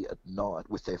activity at night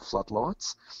with their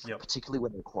floodlights, particularly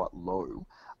when they're quite low,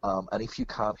 and if you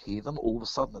can't hear them, all of a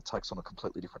sudden it takes on a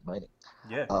completely different meaning.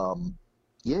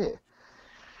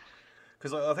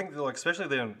 Because I think, especially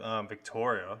there in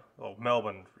Victoria or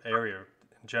Melbourne area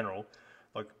in general,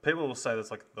 people will say that's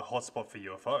the hot spot for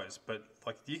UFOs, but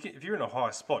if you're in a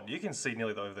high spot, you can see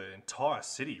nearly over the entire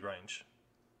city range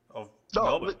of No,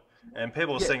 Melbourne. And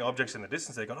people are yeah. seeing objects in the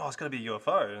distance. They're going, "Oh, it's going to be a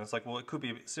UFO," and it's like, well, it could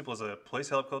be as simple as a police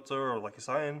helicopter, or like you're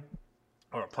saying,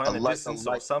 or a plane in the distance,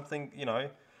 or something.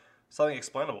 Something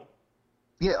explainable.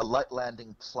 Yeah, a late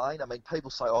landing plane. I mean, people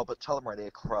say, "Oh, but Tullamarine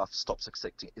aircraft stops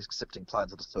accepting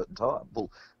planes at a certain time." Well,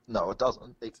 no, it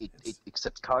doesn't. It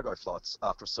accepts cargo flights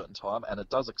after a certain time, and it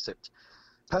does accept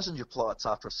passenger flights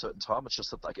after a certain time. It's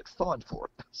just that they get fined for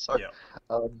it. So,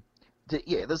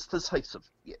 there's heaps of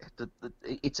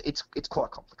it's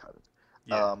quite complicated.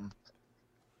 Yeah.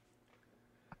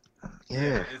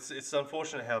 Yeah. It's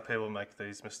unfortunate how people make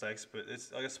these mistakes, but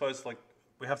I suppose like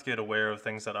we have to get aware of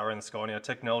things that are in the sky now.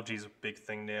 Technology is a big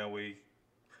thing now.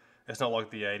 It's not like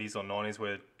the 80s or 90s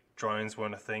where drones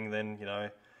weren't a thing then,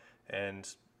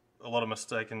 and a lot of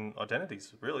mistaken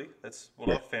identities. Really, that's what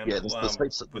I've found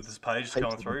with this page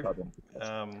going through.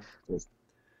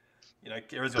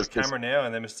 Everyone's got a camera now,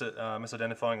 and they're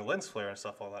misidentifying a lens flare and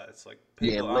stuff like that. It's like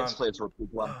lens flares are a big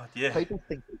one. Yeah. People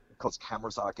think that because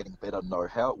cameras are getting better. No,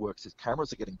 how it works is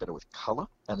cameras are getting better with colour,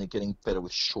 and they're getting better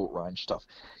with short range stuff.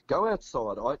 Go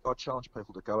outside. I challenge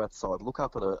people to go outside, look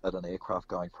up at an aircraft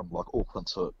going from like Auckland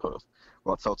to Perth,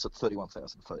 right? So it's at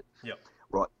 31,000 feet. Yep.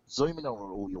 Right. Zoom in on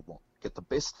it all you want. Get the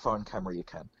best phone camera you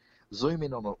can. Zoom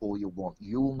in on it all you want.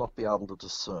 You will not be able to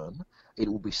discern. It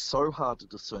will be so hard to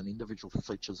discern individual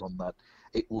features on that.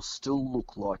 It will still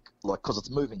look like because it's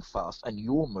moving fast and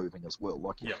you're moving as well.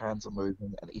 Like your hands are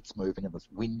moving and it's moving and it's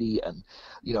windy and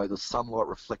the sunlight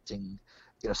reflecting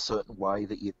in a certain way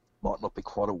that you might not be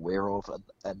quite aware of.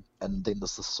 And then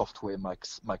there's the software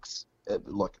makes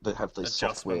like they have these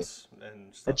adjustments software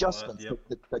and stuff adjustments like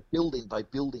that. They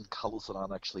build in colours that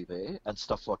aren't actually there and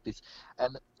stuff like this.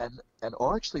 And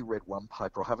I actually read one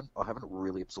paper. I haven't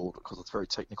really absorbed it because it's very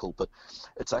technical, but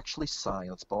it's actually saying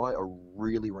it's by a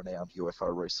really renowned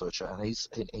UFO researcher, and he's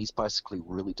basically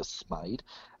really dismayed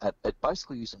at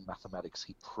basically using mathematics.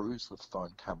 He proves that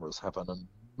phone cameras have an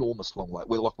enormous long way.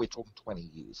 We're talking 20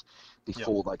 years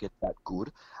before they get that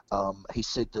good. He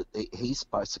said that he's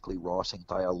basically writing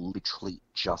they are literally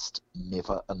just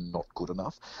never and not good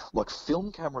enough. Like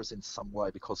film cameras in some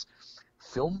way, because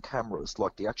film cameras,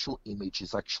 like the actual image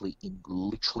is actually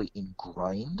literally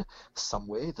ingrained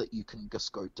somewhere that you can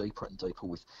just go deeper and deeper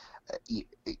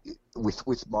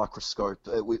with microscope,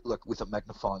 with a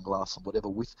magnifying glass and whatever.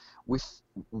 With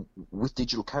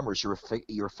digital cameras, you're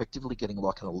effectively getting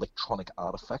like an electronic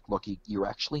artifact. Like you're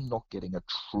actually not getting a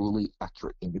truly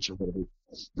accurate image of it.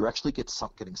 You're actually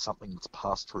getting something that's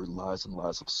passed through layers and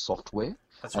layers of software.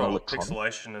 That's right.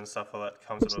 Pixelation and stuff like that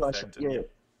comes into effect.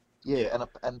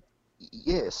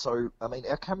 So I mean,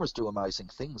 our cameras do amazing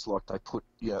things. Like they put,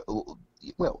 the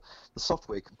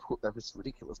software can put. It's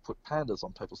ridiculous. Put pandas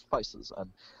on people's faces, and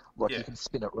you can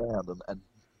spin it around and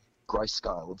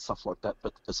grayscale and stuff like that.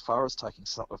 But as far as taking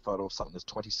a photo of something that's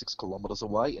 26 kilometers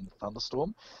away in a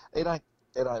thunderstorm, it ain't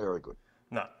very good.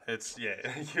 No,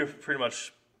 you're pretty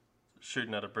much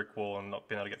shooting at a brick wall and not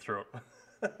being able to get through it.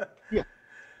 Yeah.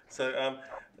 So,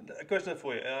 a question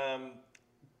for you.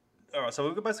 All right, so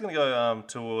we're basically going to go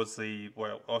towards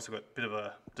also got a bit of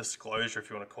a disclosure, if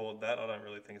you want to call it that. I don't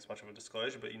really think it's much of a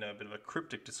disclosure, but, a bit of a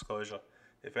cryptic disclosure,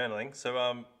 if anything.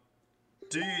 So,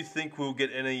 do you think we'll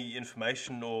get any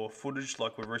information or footage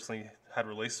like we've recently had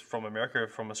released from America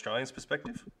from Australians'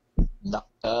 perspective? No.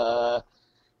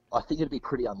 I think it'd be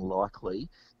pretty unlikely.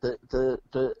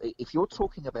 If you're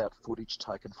talking about footage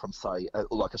taken from, say,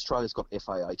 like Australia's got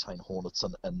FA-18 Hornets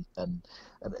F-18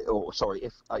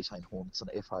 Hornets and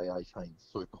FA-18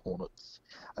 Super Hornets,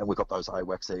 and we've got those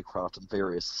AWACS aircraft and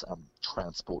various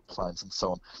transport planes and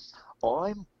so on.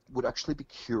 I would actually be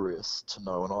curious to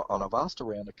know, and I've asked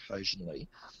around occasionally.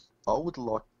 I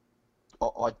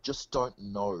just don't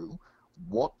know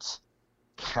what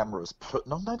cameras,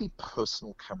 not maybe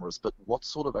personal cameras, but what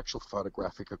sort of actual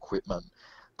photographic equipment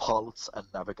pilots and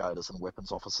navigators and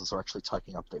weapons officers are actually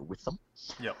taking up there with them.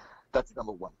 Yep. That's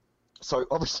number one. So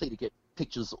obviously to get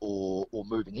pictures or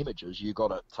moving images, you've got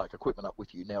to take equipment up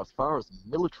with you. Now, as far as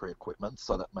military equipment,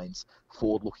 so that means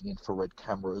forward-looking infrared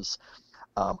cameras,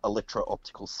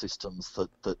 electro-optical systems that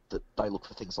they look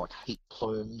for things like heat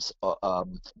plumes, or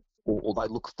they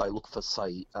look for,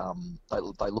 say, they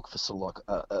look for sort of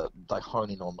like they hone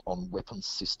in on weapons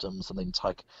systems and then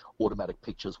take automatic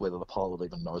pictures whether the pilot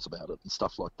even knows about it and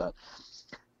stuff like that.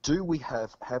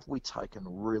 Have we taken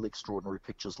really extraordinary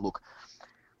pictures? Look,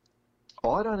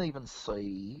 I don't even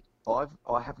see. I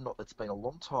have not. It's been a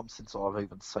long time since I've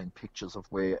even seen pictures of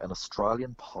where an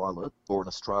Australian pilot or an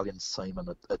Australian seaman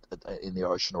in the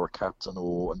ocean, or a captain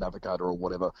or a navigator or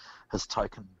whatever, has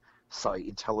taken say,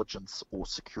 intelligence or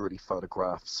security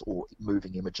photographs or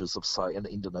moving images of, say, an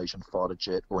Indonesian fighter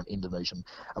jet or an Indonesian...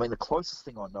 I mean, the closest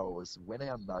thing I know is when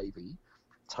our Navy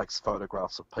takes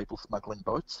photographs of people smuggling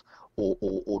boats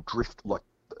or drift,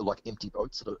 like empty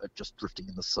boats that are just drifting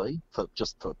in the sea for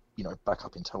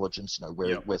backup intelligence,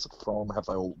 where's it from, have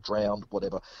they all drowned,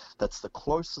 whatever. That's the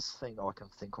closest thing I can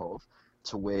think of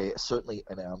to where, certainly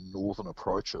in our northern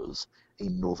approaches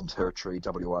in Northern Territory,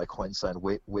 WA, Queensland,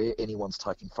 where anyone's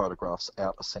taking photographs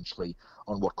out essentially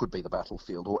on what could be the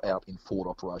battlefield or out in forward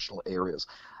operational areas.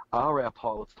 Are our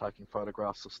pilots taking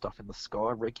photographs of stuff in the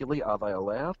sky regularly? Are they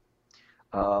allowed?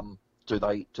 Do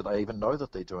they even know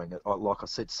that they're doing it? Like I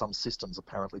said, some systems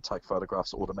apparently take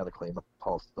photographs automatically and the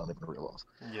pilots don't even realise.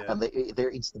 Yeah. And they're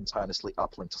instantaneously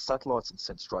uplinked to satellites and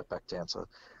sent straight back down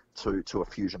to a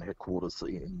fusion headquarters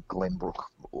in Glenbrook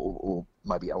or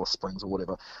maybe Alice Springs or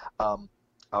whatever.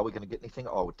 Are we going to get anything?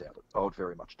 I would doubt it. I would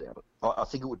very much doubt it. I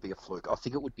think it would be a fluke. I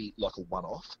think it would be like a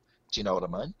one-off. Do you know what I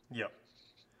mean? Yep.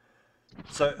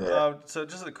 So, so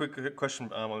just a quick question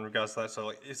in regards to that. So,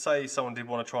 like, say someone did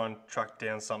want to try and track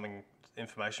down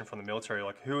information from the military.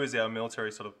 Like, who is our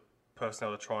military sort of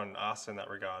personnel to try and ask in that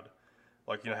regard?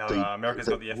 Like, you know how America's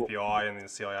got the FBI and the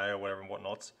CIA or whatever and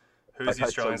whatnot. Who's the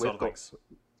Australian side of things?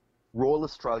 Royal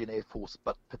Australian Air Force,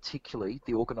 but particularly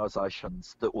the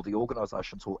organisations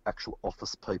or actual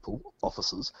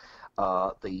officers,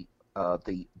 the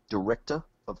director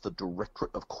of the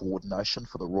Directorate of Coordination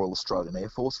for the Royal Australian Air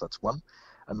Force. That's one.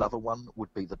 Another one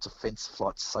would be the Defence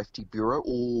Flight Safety Bureau,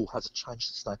 or has it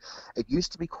changed its name? It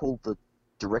used to be called the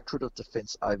Directorate of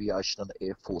Defence Aviation and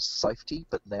Air Force Safety,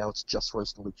 but now it's just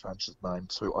recently changed its name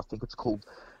to, I think it's called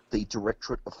the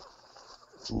Directorate of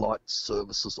Flight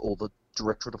Services or the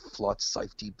Directorate of Flight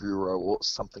Safety Bureau or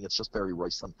something. It's just very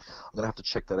recent. I'm going to have to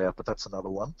check that out, but that's another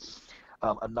one.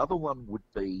 Another one would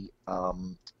be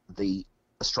the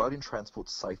Australian Transport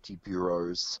Safety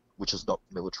Bureau's, which is not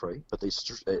military, but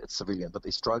it's civilian, but the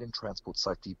Australian Transport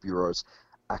Safety Bureau's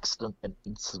accident and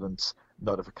incident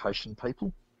notification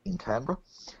people in Canberra.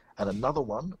 And another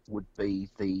one would be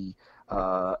the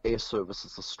Air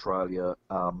Services Australia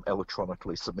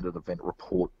electronically submitted event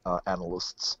report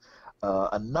analysts.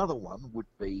 Another one would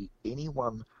be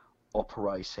anyone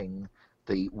operating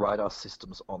the radar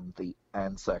systems on the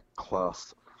Anzac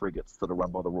class frigates that are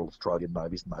run by the Royal Australian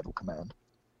Navy's Naval Command.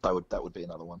 That would be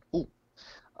another one. Oh,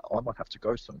 I might have to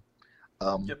go soon.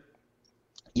 Yep.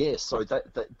 Yeah, so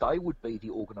that they would be the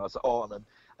organiser. Oh, and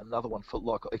another one for,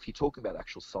 like, if you're talking about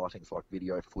actual sightings like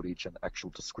video footage and actual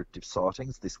descriptive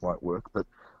sightings, this won't work. But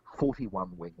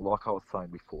 41 Wing, like I was saying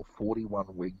before, 41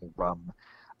 Wing run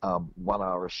one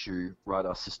RSU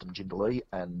radar system Jindalee,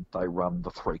 and they run the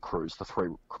three crews, the three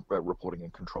reporting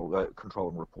and control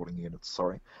and reporting units.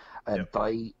 Sorry, and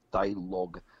Yep. they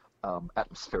log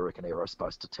atmospheric and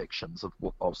aerospace detections of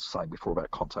what I was saying before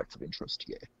about contacts of interest.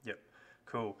 Yeah. Yep.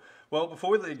 Cool. Well, before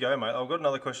we let you go, mate, I've got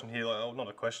another question here. Not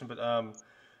a question, but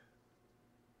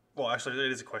well, actually,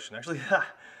 it is a question. Actually,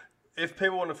 if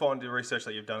people want to find the research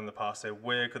that you've done in the past,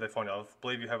 where could they find it? I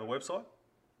believe you have a website.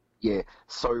 Yeah.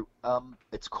 So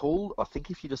it's called, I think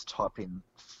if you just type in,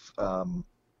 I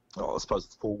suppose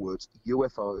it's 4 words: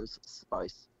 UFOs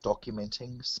space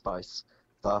documenting space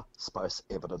the space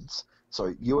evidence.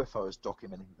 So UFOs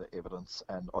documenting the evidence,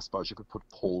 and I suppose you could put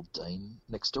Paul Dean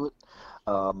next to it.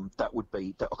 That would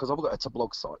be that, because it's a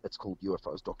blog site. It's called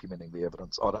UFOs Documenting the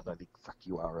Evidence. I don't know the exact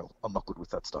URL. I'm not good with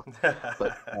that stuff.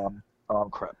 But I'm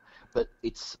crap. But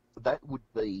that would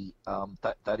be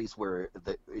that is where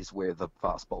the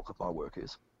vast bulk of my work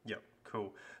is. Yep.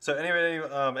 Cool. So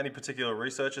any particular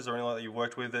researchers or anything like that you've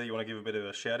worked with there you want to give a bit of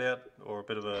a shout out or a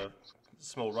bit of a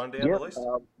small rundown at least?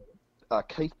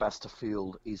 Keith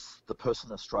Basterfield is the person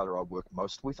in Australia I work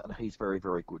most with, and he's very,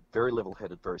 very good, very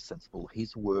level-headed, very sensible.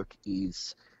 His work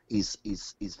is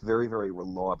very, very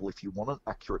reliable. If you want an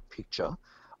accurate picture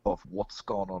of what's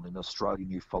gone on in Australian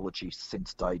ufology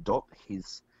since day dot,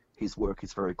 his work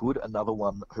is very good. Another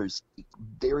one who's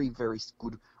very, very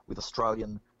good with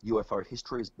Australian UFO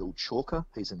history is Bill Chalker.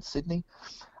 He's in Sydney.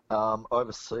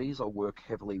 Overseas, I work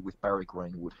heavily with Barry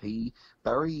Greenwood.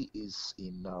 Barry is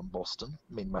in Boston,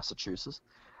 in Massachusetts,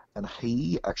 and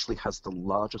he actually has the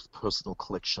largest personal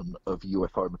collection of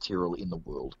UFO material in the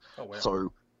world. Oh, wow.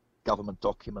 So, government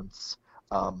documents,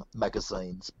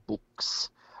 magazines,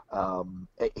 books.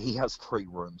 He has 3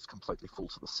 rooms completely full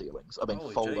to the ceilings. I mean,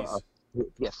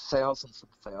 thousands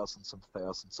and thousands and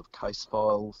thousands of case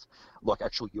files, like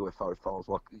actual UFO files,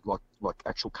 like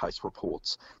actual case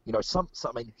reports. You know,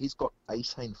 I mean, he's got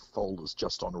 18 folders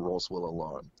just on Roswell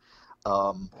alone.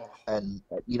 And,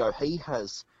 you know, he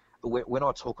has, when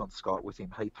I talk on Skype with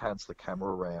him, he pans the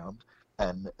camera around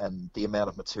and the amount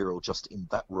of material just in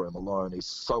that room alone is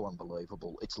so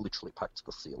unbelievable. It's literally packed to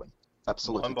the ceiling,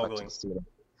 absolutely packed to the ceiling.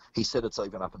 He said it's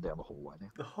even up and down the hallway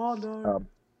now. Oh no!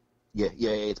 Yeah,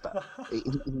 it's bad.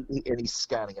 And he's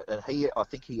scanning it, and I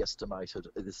think he estimated,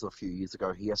 this is a few years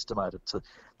ago, he estimated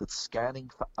that scanning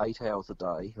for 8 hours a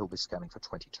day, he'll be scanning for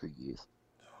 22 years.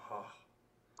 Oh.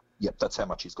 Yep, that's how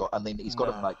much he's got, and then he's got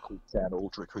a mate called Dan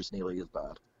Aldrich, who's nearly as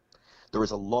bad. There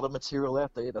is a lot of material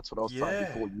out there. That's what I was saying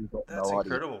before. You got no idea. That's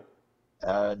incredible.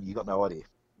 And you got no idea.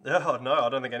 Yeah, no, I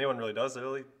don't think anyone really does.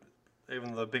 Really,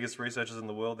 even the biggest researchers in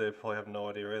the world, they probably have no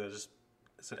idea either.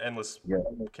 It's an endless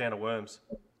can of worms.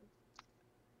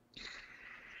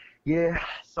 Yeah.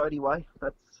 So anyway,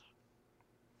 that's.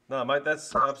 No, mate,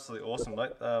 that's absolutely awesome,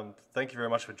 mate. Thank you very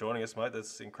much for joining us, mate.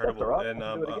 That's incredible. That's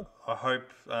all right. And I hope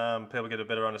people get a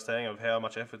better understanding of how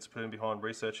much effort's put in behind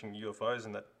researching UFOs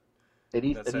and that. It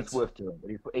is worth doing.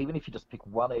 Even if you just pick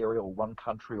one area or one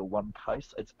country or one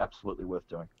case, it's absolutely worth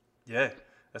doing. Yeah,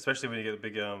 especially when you get a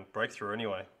big breakthrough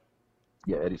anyway.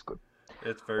 Yeah, it is good.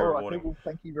 It's very rewarding. All right, well,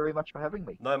 thank you very much for having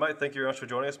me. No, mate, thank you very much for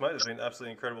joining us, mate. It's been an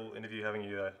absolutely incredible interview having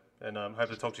you there. And hope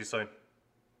to talk to you soon.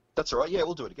 That's all right. Yeah,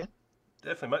 we'll do it again.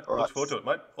 Definitely, mate. All Look right. forward to it,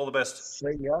 mate. All the best.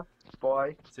 See ya.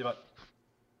 Bye. See you, mate.